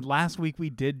 Yeah. And last week we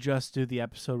did just do the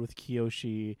episode with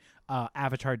Kiyoshi,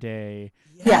 Avatar Day,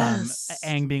 Yes.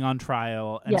 Aang being on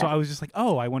trial, and so Yeah. I was just like,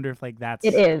 oh, I wonder if like that's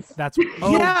It is. That's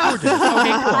oh, Yeah. gorgeous.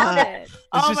 Okay, cool. Love it.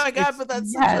 Oh just- my god, it's- but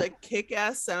that's yes. such a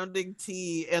kick-ass sounding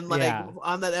tea. And like Yeah.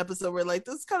 on that episode, we're like,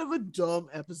 this is kind of a dumb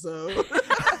episode.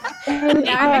 And,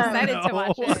 Now I'm excited to No.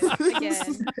 watch it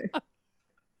again.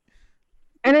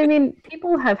 and I mean,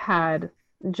 people have had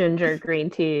ginger green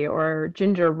tea or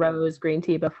ginger rose green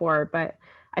tea before, but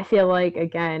I feel like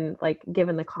again, like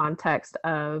given the context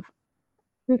of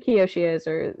who Kiyoshi is,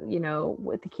 or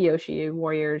with the Kiyoshi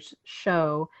Warriors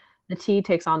show, the tea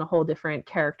takes on a whole different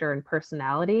character and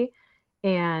personality.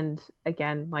 And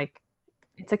again, like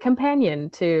it's a companion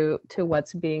to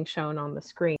what's being shown on the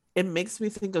screen. It makes me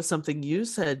think of something you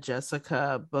said,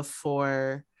 Jessica,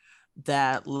 before,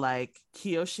 that like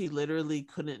Kiyoshi literally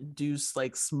couldn't do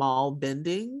like small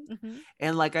bending. Mhm.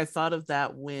 And like I thought of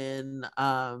that when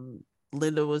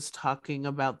Linda was talking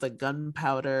about the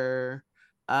gunpowder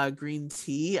green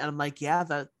tea, and I'm like, yeah,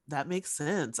 that makes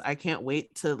sense. I can't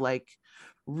wait to like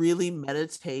really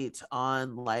meditate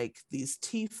on like these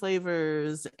tea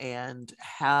flavors and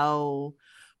how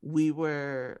we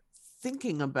were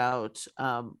thinking about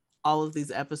all of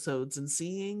these episodes and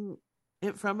seeing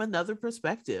it from another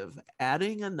perspective,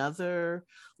 adding another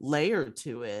layer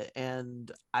to it.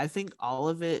 And I think all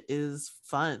of it is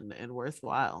fun and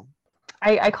worthwhile.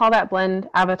 I call that blend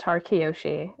Avatar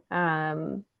Kiyoshi.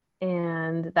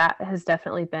 And that has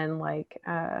definitely been like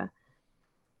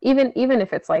even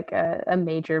if it's like a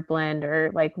major blend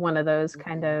or like one of those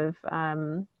kind of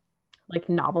like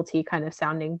novelty kind of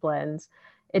sounding blends,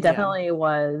 it Yeah. definitely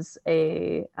was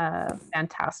a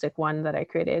fantastic one that I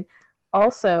created.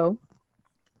 Also,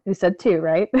 you said 2,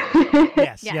 right?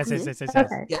 Yes, Yeah. yes.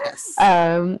 Okay. Yes.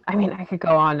 I mean, I could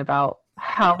go on about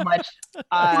how much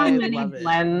how I many love it.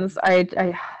 blends. I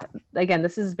again,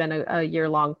 this has been a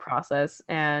year-long process,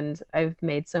 and I've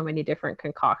made so many different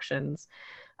concoctions.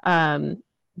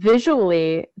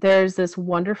 Visually, there's this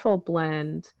wonderful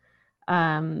blend.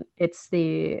 It's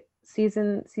the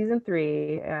season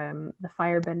 3, the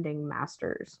Firebending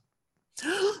Masters.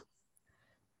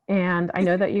 And I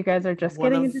know that you guys are just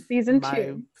One getting of into season my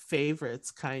 2.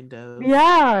 favorites, kind of.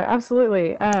 Yeah,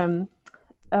 absolutely.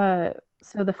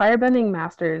 So the Firebending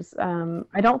Masters,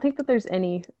 I don't think that there's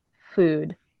any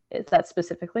food that's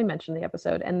specifically mentioned in the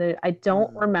episode, and I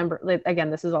don't remember. Like, again,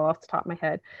 this is all off the top of my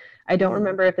head. I don't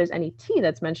remember if there's any tea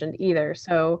that's mentioned either.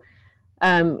 So,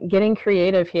 getting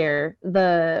creative here.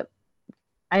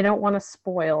 I don't want to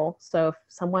spoil. So, if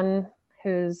someone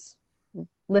who's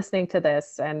listening to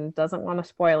this and doesn't want a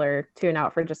spoiler, tune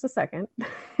out for just a second.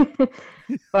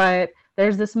 But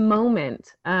there's this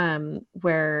moment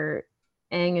where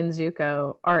Aang and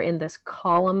Zuko are in this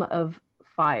column of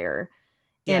fire,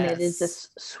 and it is this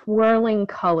swirling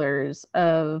colors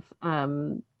of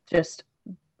just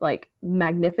like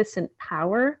magnificent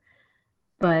power,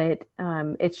 but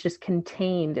it's just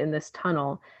contained in this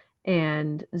tunnel.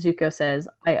 And Zuko says,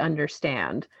 "I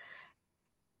understand."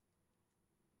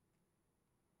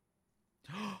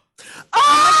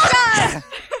 Ah!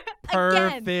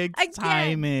 Perfect Again.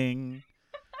 timing.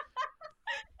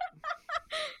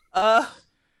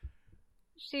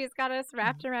 She's got us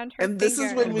wrapped around her And this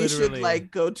is when we should Literally.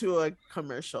 like go to a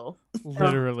commercial.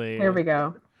 Literally. Here we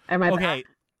go. Am I Okay. back?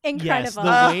 Yes, Incredible. the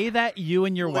way that you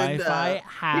and your Linda. Wi-Fi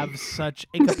have such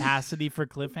a capacity for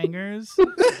cliffhangers,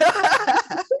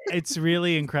 it's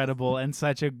really incredible and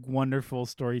such a wonderful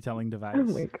storytelling device. Oh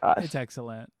my gosh. It's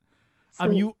excellent. So,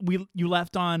 you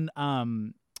left on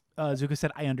Zuko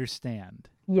said I understand.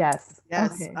 yes.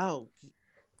 Yes. Okay. Oh,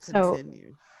 So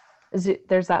continue.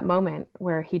 there's that moment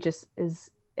where he just is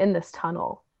in this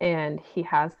tunnel and he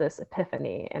has this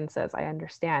epiphany and says, I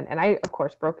understand. And I, of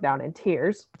course, broke down in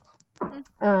tears.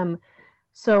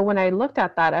 So when I looked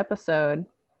at that episode,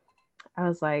 I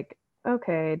was like,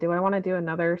 okay, do I want to do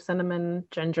another cinnamon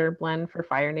ginger blend for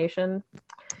Fire Nation?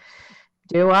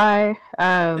 Do I?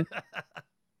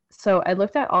 So I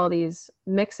looked at all these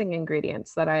mixing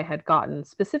ingredients that I had gotten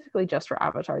specifically just for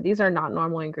Avatar. These are not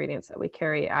normal ingredients that we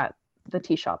carry at the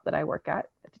tea shop that I work at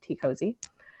the Tea Cozy.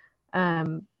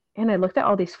 And I looked at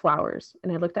all these flowers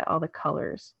and I looked at all the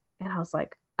colors and I was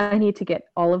like, I need to get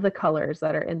all of the colors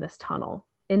that are in this tunnel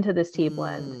into this tea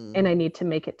blend and I need to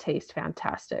make it taste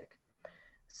fantastic.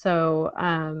 So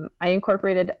I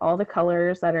incorporated all the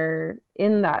colors that are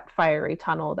in that fiery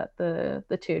tunnel that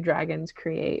the two dragons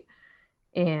create.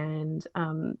 And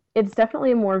it's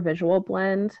definitely a more visual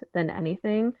blend than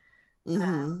anything.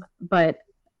 But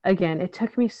again, it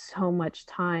took me so much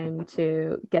time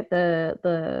to get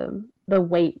the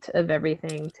weight of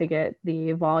everything, to get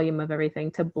the volume of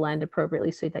everything to blend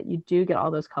appropriately so that you do get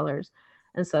all those colors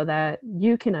and so that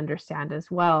you can understand as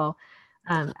well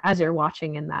as you're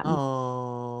watching in that.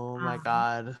 Oh my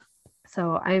God.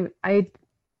 So I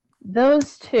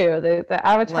those two, the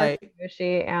Avatar Like,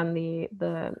 Fushi and the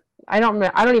I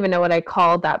don't even know what I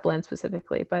called that blend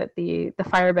specifically, but the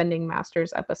Firebending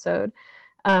Masters episode,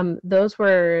 those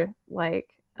were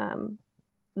like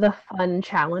the fun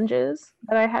challenges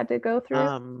that I had to go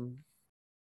through.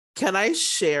 can I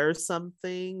share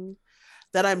something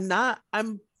that I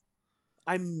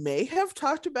may have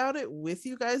talked about it with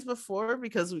you guys before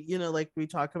because, you know, like we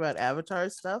talk about Avatar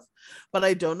stuff, but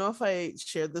I don't know if I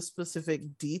shared the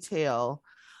specific detail.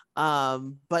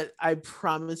 But I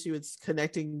promise you it's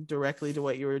connecting directly to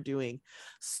what you were doing.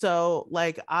 So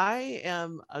like I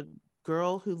am a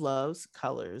girl who loves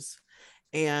colors,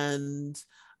 and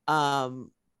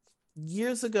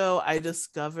years ago I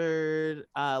discovered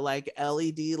like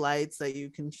LED lights that you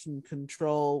can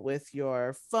control with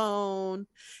your phone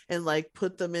and like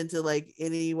put them into like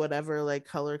any whatever like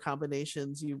color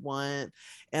combinations you want.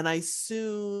 And I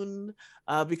soon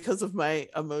because of my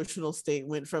emotional state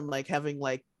went from like having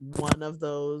like one of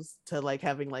those to like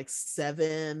having like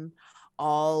 7,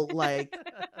 all like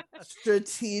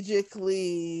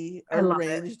strategically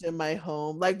arranged in my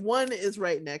home. Like one is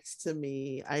right next to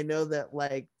me. I know that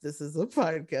like this is a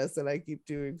podcast and I keep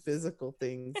doing physical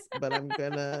things, but I'm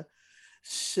gonna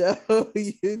show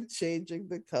you changing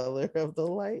the color of the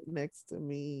light next to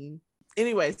me.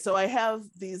 Anyway, so I have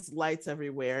these lights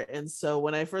everywhere. And so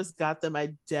when I first got them,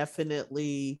 I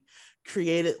definitely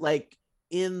created like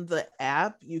in the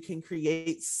app, you can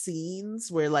create scenes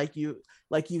where like you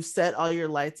set all your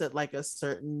lights at like a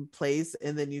certain place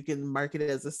and then you can mark it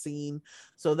as a scene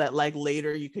so that like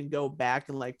later you can go back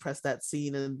and like press that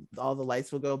scene and all the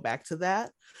lights will go back to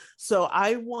that. So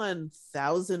I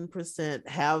 1000%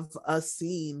 have a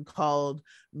scene called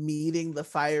Meeting the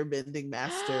Firebending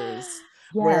Masters. Yes.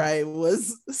 Where I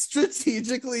was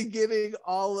strategically getting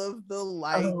all of the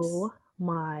lights. Oh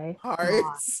my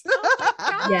hearts. Oh my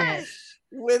gosh. Yes.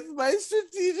 With my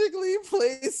strategically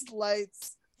placed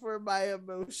lights for my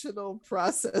emotional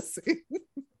processing.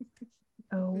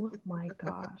 Oh my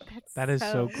gosh. That is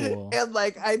so cool. And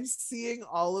like I'm seeing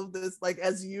all of this, like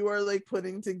as you are like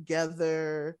putting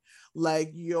together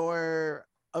like your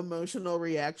emotional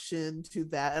reaction to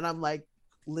that. And I'm like,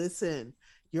 listen,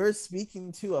 you're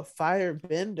speaking to a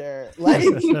firebender. Like,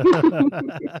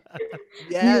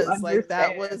 yes, like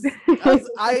that was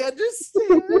I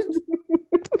understand.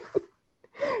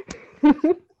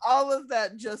 All of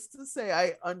that just to say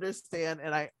I understand,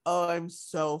 and I'm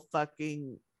so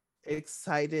fucking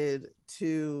excited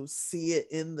to see it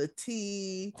in the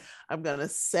tea. I'm gonna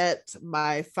set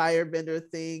my firebender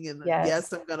thing, and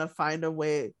yes, I'm gonna find a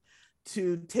way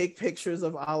to take pictures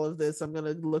of all of this. I'm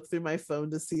gonna look through my phone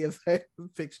to see if I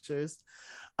have pictures,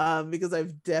 because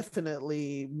I've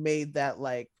definitely made that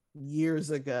like years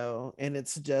ago, and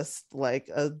it's just like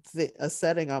a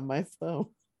setting on my phone.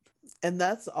 And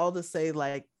that's all to say,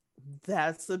 like,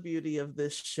 that's the beauty of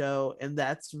this show, and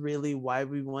that's really why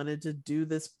we wanted to do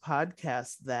this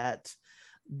podcast, that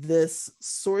this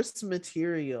source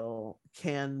material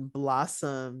can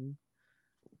blossom,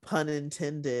 pun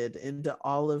intended, into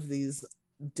all of these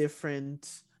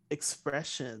different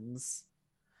expressions,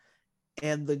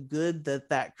 and the good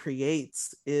that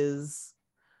creates is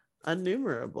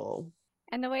innumerable.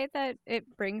 And the way that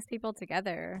it brings people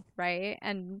together, right?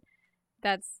 And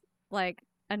that's like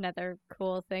another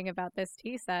cool thing about this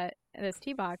tea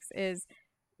box is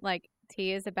like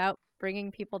tea is about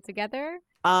bringing people together?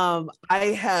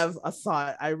 I have a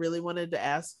thought I really wanted to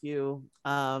ask you,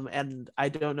 and I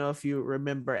don't know if you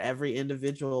remember every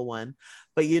individual one,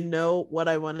 but you know what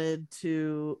I wanted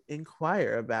to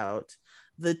inquire about?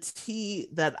 The tea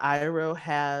that Iroh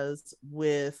has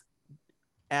with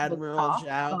Admiral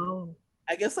Zhao. Oh.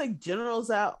 I guess like General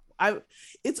Zhao.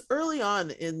 It's early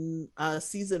on in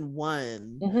season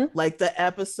 1, like the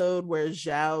episode where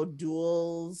Zhao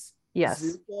duels Yes.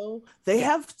 Zuko. They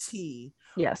have tea.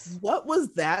 Yes. What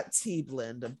was that tea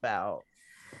blend about?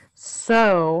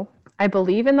 So I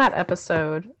believe in that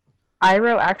episode,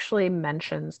 Iroh actually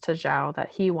mentions to Zhao that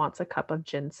he wants a cup of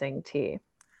ginseng tea.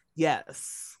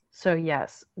 Yes. So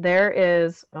yes, there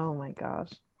is. Oh my gosh,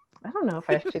 I don't know if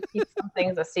I should keep some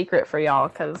things a secret for y'all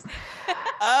because.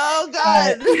 Oh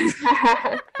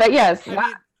God. But yes,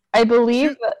 I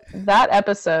believe that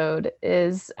episode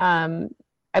is.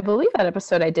 I believe that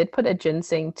episode I did put a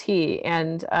ginseng tea,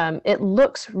 and it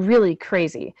looks really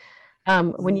crazy.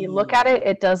 When you look at it,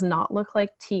 it does not look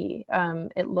like tea.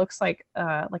 It looks like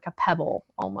a pebble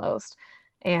almost,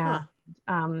 and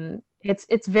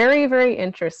it's very, very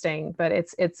interesting. But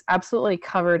it's absolutely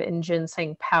covered in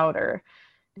ginseng powder,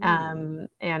 and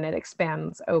it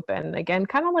expands open again,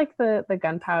 kind of like the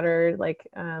gunpowder, like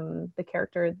the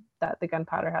character that the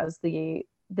gunpowder has.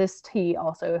 This tea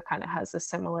also kind of has a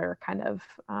similar kind of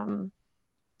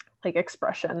like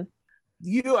expression.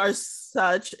 You are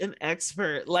such an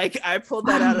expert. Like I pulled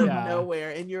that out of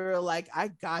nowhere, and you're like, "I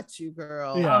got you,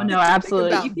 girl." Yeah. Oh no,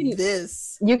 absolutely. Think about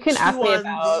this. You can ask me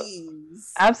about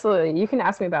these. Absolutely. You can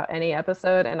ask me about any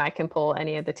episode, and I can pull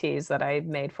any of the teas that I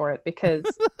made for it because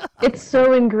it's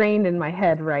so ingrained in my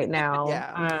head right now.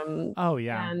 Yeah. Oh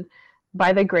yeah. And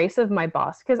by the grace of my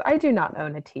boss, because I do not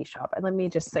own a tea shop. Let me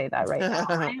just say that right now.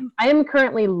 I am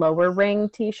currently lower ring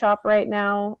tea shop right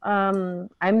now.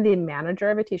 I'm the manager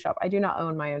of a tea shop. I do not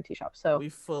own my own tea shop. So we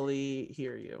fully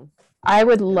hear you. I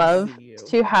would love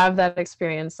to have that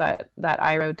experience that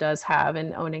Iroh does have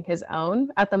in owning his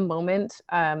own. At the moment,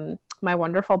 my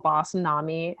wonderful boss,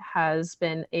 Nami, has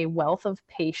been a wealth of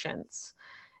patience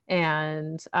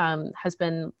and has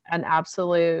been an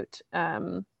absolute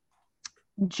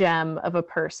gem of a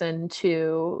person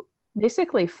to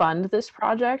basically fund this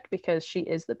project because she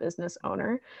is the business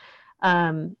owner.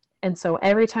 And so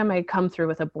every time I come through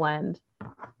with a blend,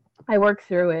 I work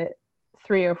through it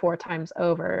 3 or 4 times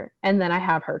over, and then I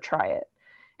have her try it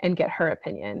and get her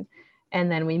opinion.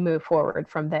 And then we move forward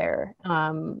from there.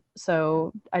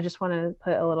 So I just want to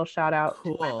put a little shout out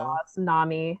to my boss,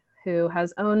 Nami, who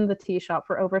has owned the tea shop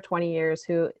for over 20 years,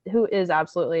 who is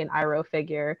absolutely an Iroh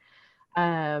figure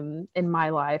in my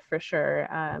life for sure.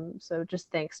 So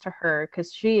just thanks to her,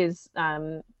 because she is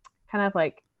kind of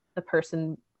like the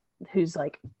person who's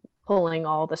like pulling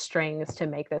all the strings to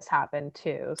make this happen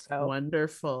too. So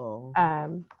wonderful.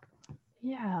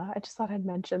 Yeah, I just thought I'd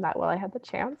mention that while I had the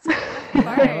chance.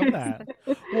 I love that.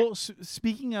 Well,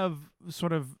 speaking of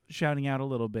sort of shouting out a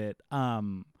little bit,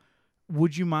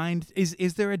 would you mind?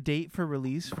 Is there a date for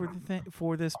release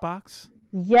for this box?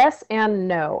 Yes and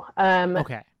no.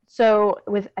 Okay. So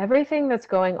with everything that's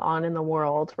going on in the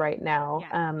world right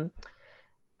now,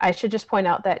 I should just point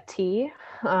out that tea,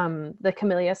 the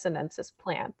Camellia sinensis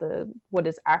plant, what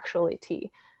is actually tea,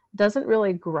 doesn't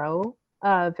really grow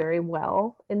very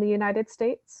well in the United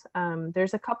States.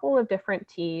 There's a couple of different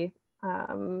tea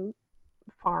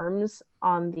farms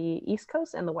on the East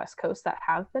Coast and the West Coast that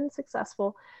have been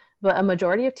successful, but a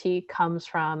majority of tea comes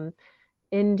from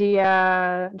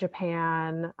India,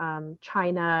 Japan,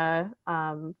 China,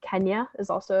 Kenya is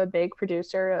also a big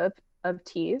producer of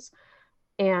teas.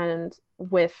 And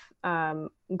with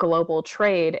global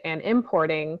trade and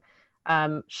importing,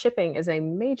 shipping is a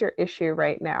major issue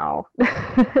right now.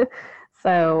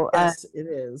 So yes, it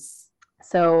is.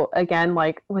 So again,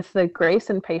 like with the grace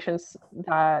and patience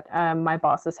that my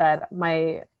boss has had,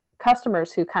 my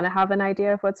customers who kind of have an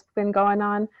idea of what's been going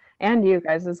on, and you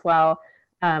guys as well,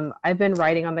 I've been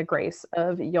riding on the grace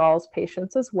of y'all's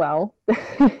patience as well,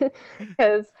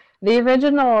 because the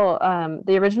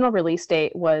original release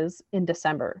date was in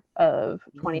December of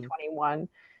 2021,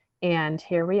 and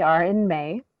here we are in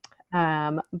May.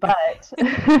 But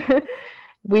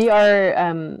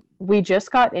we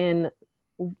just got in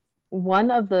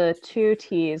one of the 2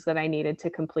 teas that I needed to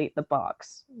complete the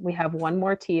box. We have one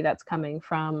more tea that's coming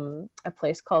from a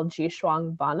place called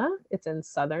Jishuangbana. It's in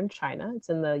southern China. It's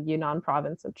in the Yunnan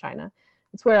province of China.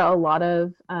 It's where a lot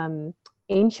of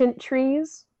ancient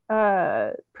trees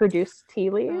produce tea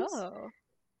leaves. Oh.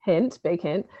 Hint, big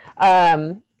hint.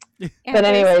 But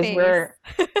anyways,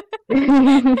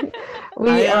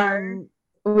 we are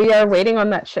we are waiting on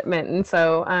that shipment, and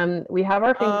so we have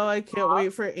our fingers Oh, I can't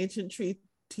wait for ancient tree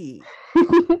tea.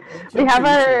 we have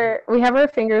our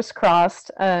fingers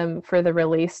crossed for the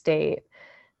release date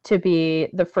to be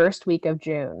the first week of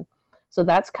June. So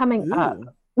that's coming up. Ooh,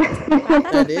 Wow,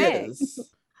 that's that quick. is.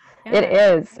 It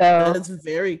Yeah. is. That So is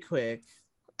very quick.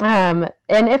 and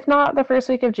if not the first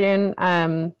week of June,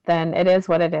 then it is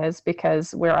what it is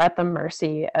because we're at the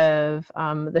mercy of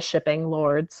the shipping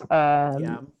lords.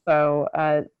 Yeah. So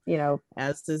you know,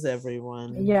 As does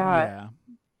everyone. yeah.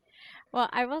 Well,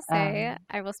 I will say, Um,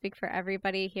 I will speak for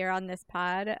everybody here on this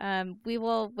pod. We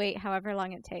will wait however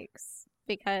long it takes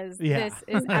because Yeah. this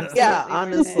is absolutely Yeah, worth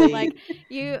honestly. it. Like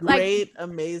you, like Great,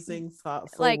 amazing,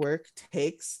 thoughtful like- work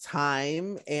takes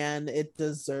time and it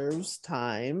deserves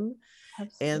time.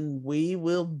 And we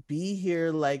will be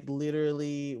here like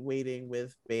literally waiting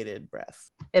with bated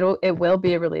breath. it will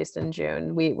be released in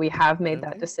June. We have made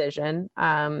that Okay. decision.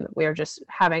 We are just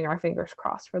having our fingers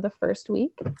crossed for the first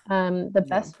week. The Yeah.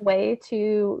 best way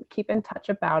to keep in touch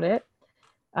about it,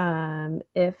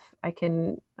 if I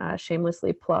can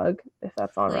shamelessly plug, if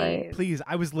that's all right. Please,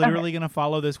 I was literally going to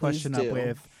follow this Please question up do.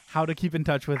 with how to keep in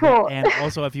touch with Cool. it, and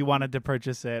also if you wanted to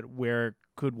purchase it, where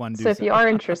could one do So if you are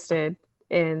interested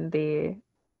in the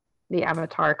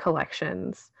Avatar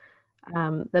collections,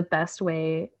 the best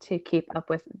way to keep up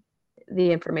with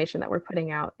the information that we're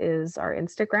putting out is our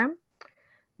Instagram,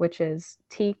 which is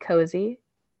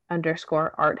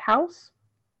tcozy_arthouse.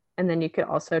 And then you could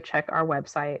also check our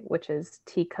website, which is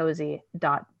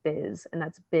tcozy.biz, and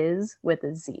that's biz with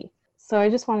a Z. So I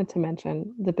just wanted to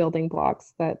mention the building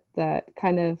blocks that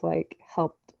kind of like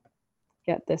helped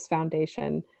get this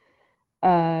foundation.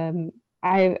 I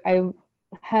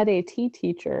had a tea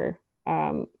teacher,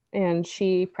 and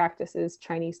she practices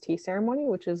Chinese tea ceremony,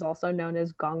 which is also known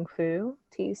as Gong Fu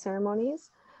tea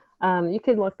ceremonies. You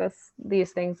can look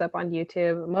these things up on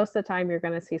YouTube. Most of the time, you're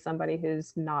going to see somebody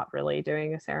who's not really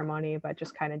doing a ceremony, but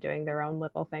just kind of doing their own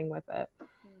little thing with it.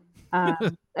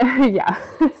 Yeah,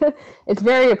 it's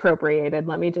very appropriated.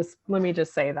 Let me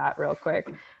just say that real quick.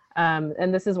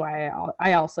 And this is why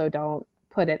I also don't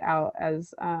put it out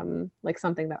as like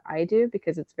something that I do,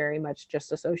 because it's very much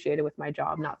just associated with my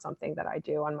job, not something that I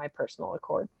do on my personal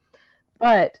accord.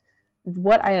 But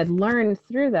what I had learned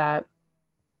through that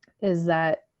is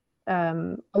that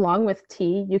along with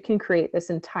tea, you can create this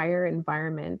entire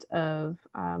environment of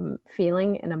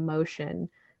feeling and emotion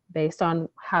based on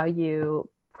how you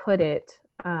put it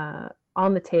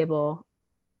on the table,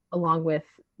 along with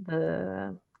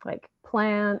the like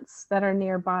plants that are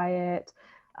nearby it,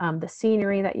 the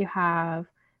scenery that you have,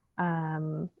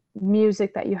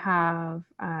 music that you have.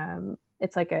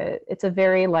 It's a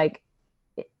very like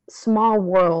small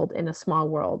world in a small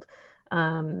world.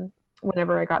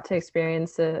 Whenever I got to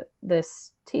experience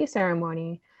this tea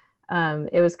ceremony,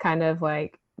 it was kind of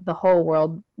like the whole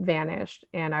world vanished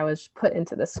and I was put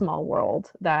into this small world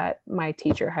that my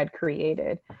teacher had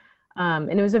created.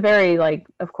 And it was a very, like,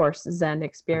 of course, Zen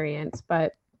experience.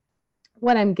 But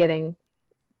what I'm getting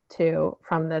to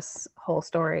from this whole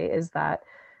story is that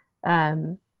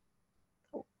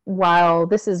while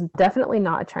this is definitely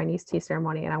not a Chinese tea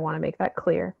ceremony, and I want to make that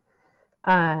clear,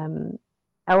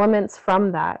 elements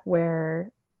from that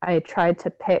where I tried to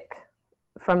pick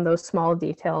from those small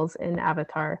details in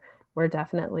Avatar were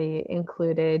definitely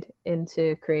included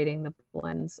into creating the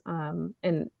blends.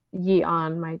 And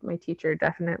Yi-On, my teacher,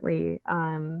 definitely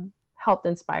helped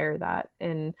inspire that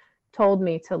and told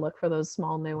me to look for those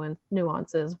small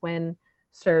nuances when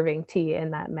serving tea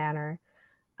in that manner.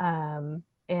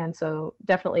 And so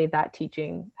definitely that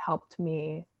teaching helped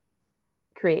me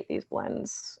create these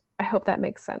blends. I hope that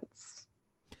makes sense.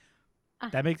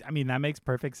 That makes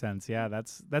perfect sense. Yeah,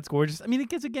 that's gorgeous. I mean,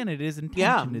 because again, it is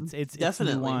intention. Yeah, It's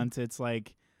definitely. nuance. It's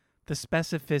like the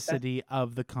specificity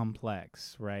of the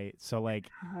complex, right? So like,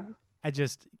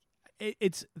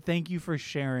 it's thank you for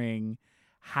sharing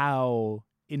how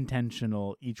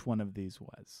intentional each one of these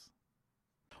was.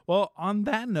 Well, on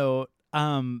that note,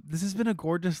 this has been a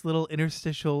gorgeous little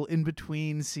interstitial in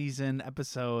between season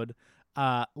episode,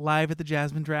 live at the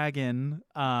Jasmine Dragon,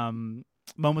 Moments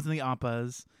in the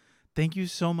Appas. Thank you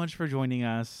so much for joining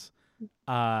us.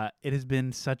 It has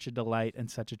been such a delight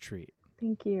and such a treat.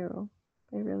 Thank you.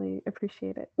 I really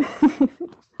appreciate it.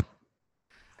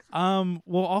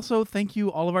 Well, also thank you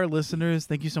all of our listeners.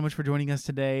 Thank you so much for joining us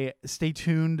today. Stay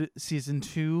tuned. Season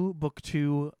 2, book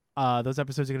 2. Those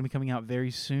episodes are going to be coming out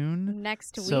very soon.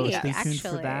 Next week, so stay tuned actually.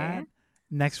 for that.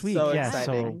 Next week, So yeah.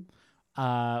 exciting.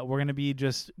 So we're going to be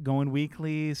just going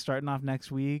weekly, starting off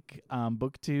next week.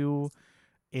 Book 2.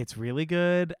 It's really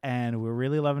good, and we're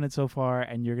really loving it so far,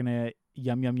 and you're going to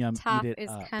yum, Top eat it is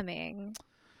up. coming.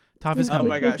 Toph is Oh coming.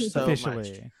 my gosh, so officially.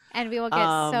 much. And we will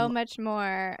get so much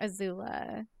more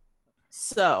Azula.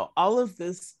 So all of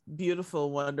this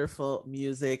beautiful, wonderful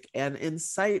music and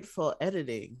insightful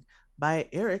editing by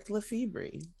Eric Lefebvre.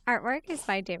 Artwork is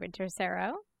by David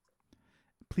Tercero.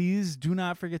 Please do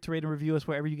not forget to rate and review us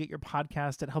wherever you get your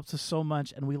podcast. It helps us so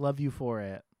much, and we love you for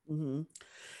it. Mm-hmm.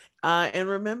 And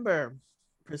remember,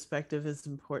 perspective is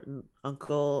important.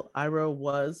 Uncle Iroh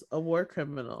was a war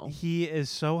criminal. He is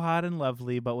so hot and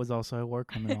lovely, but was also a war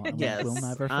criminal. And Yes. we'll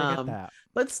never forget that.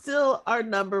 But still our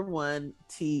number one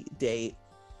tea date.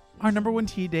 Our number one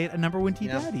tea date, a number one tea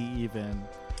Yep. daddy, even.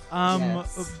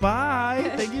 Yes.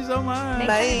 Bye. Thank you so much.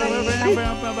 Bye.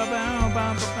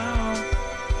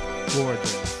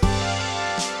 Gorgeous.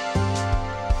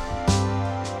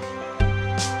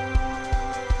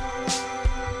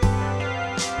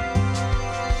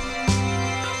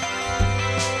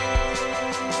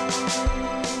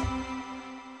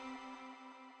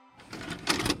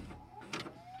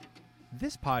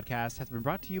 This podcast has been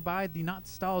brought to you by the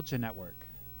Nostalgia Network.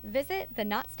 Visit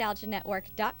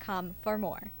thenostalgianetwork.com for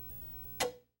more.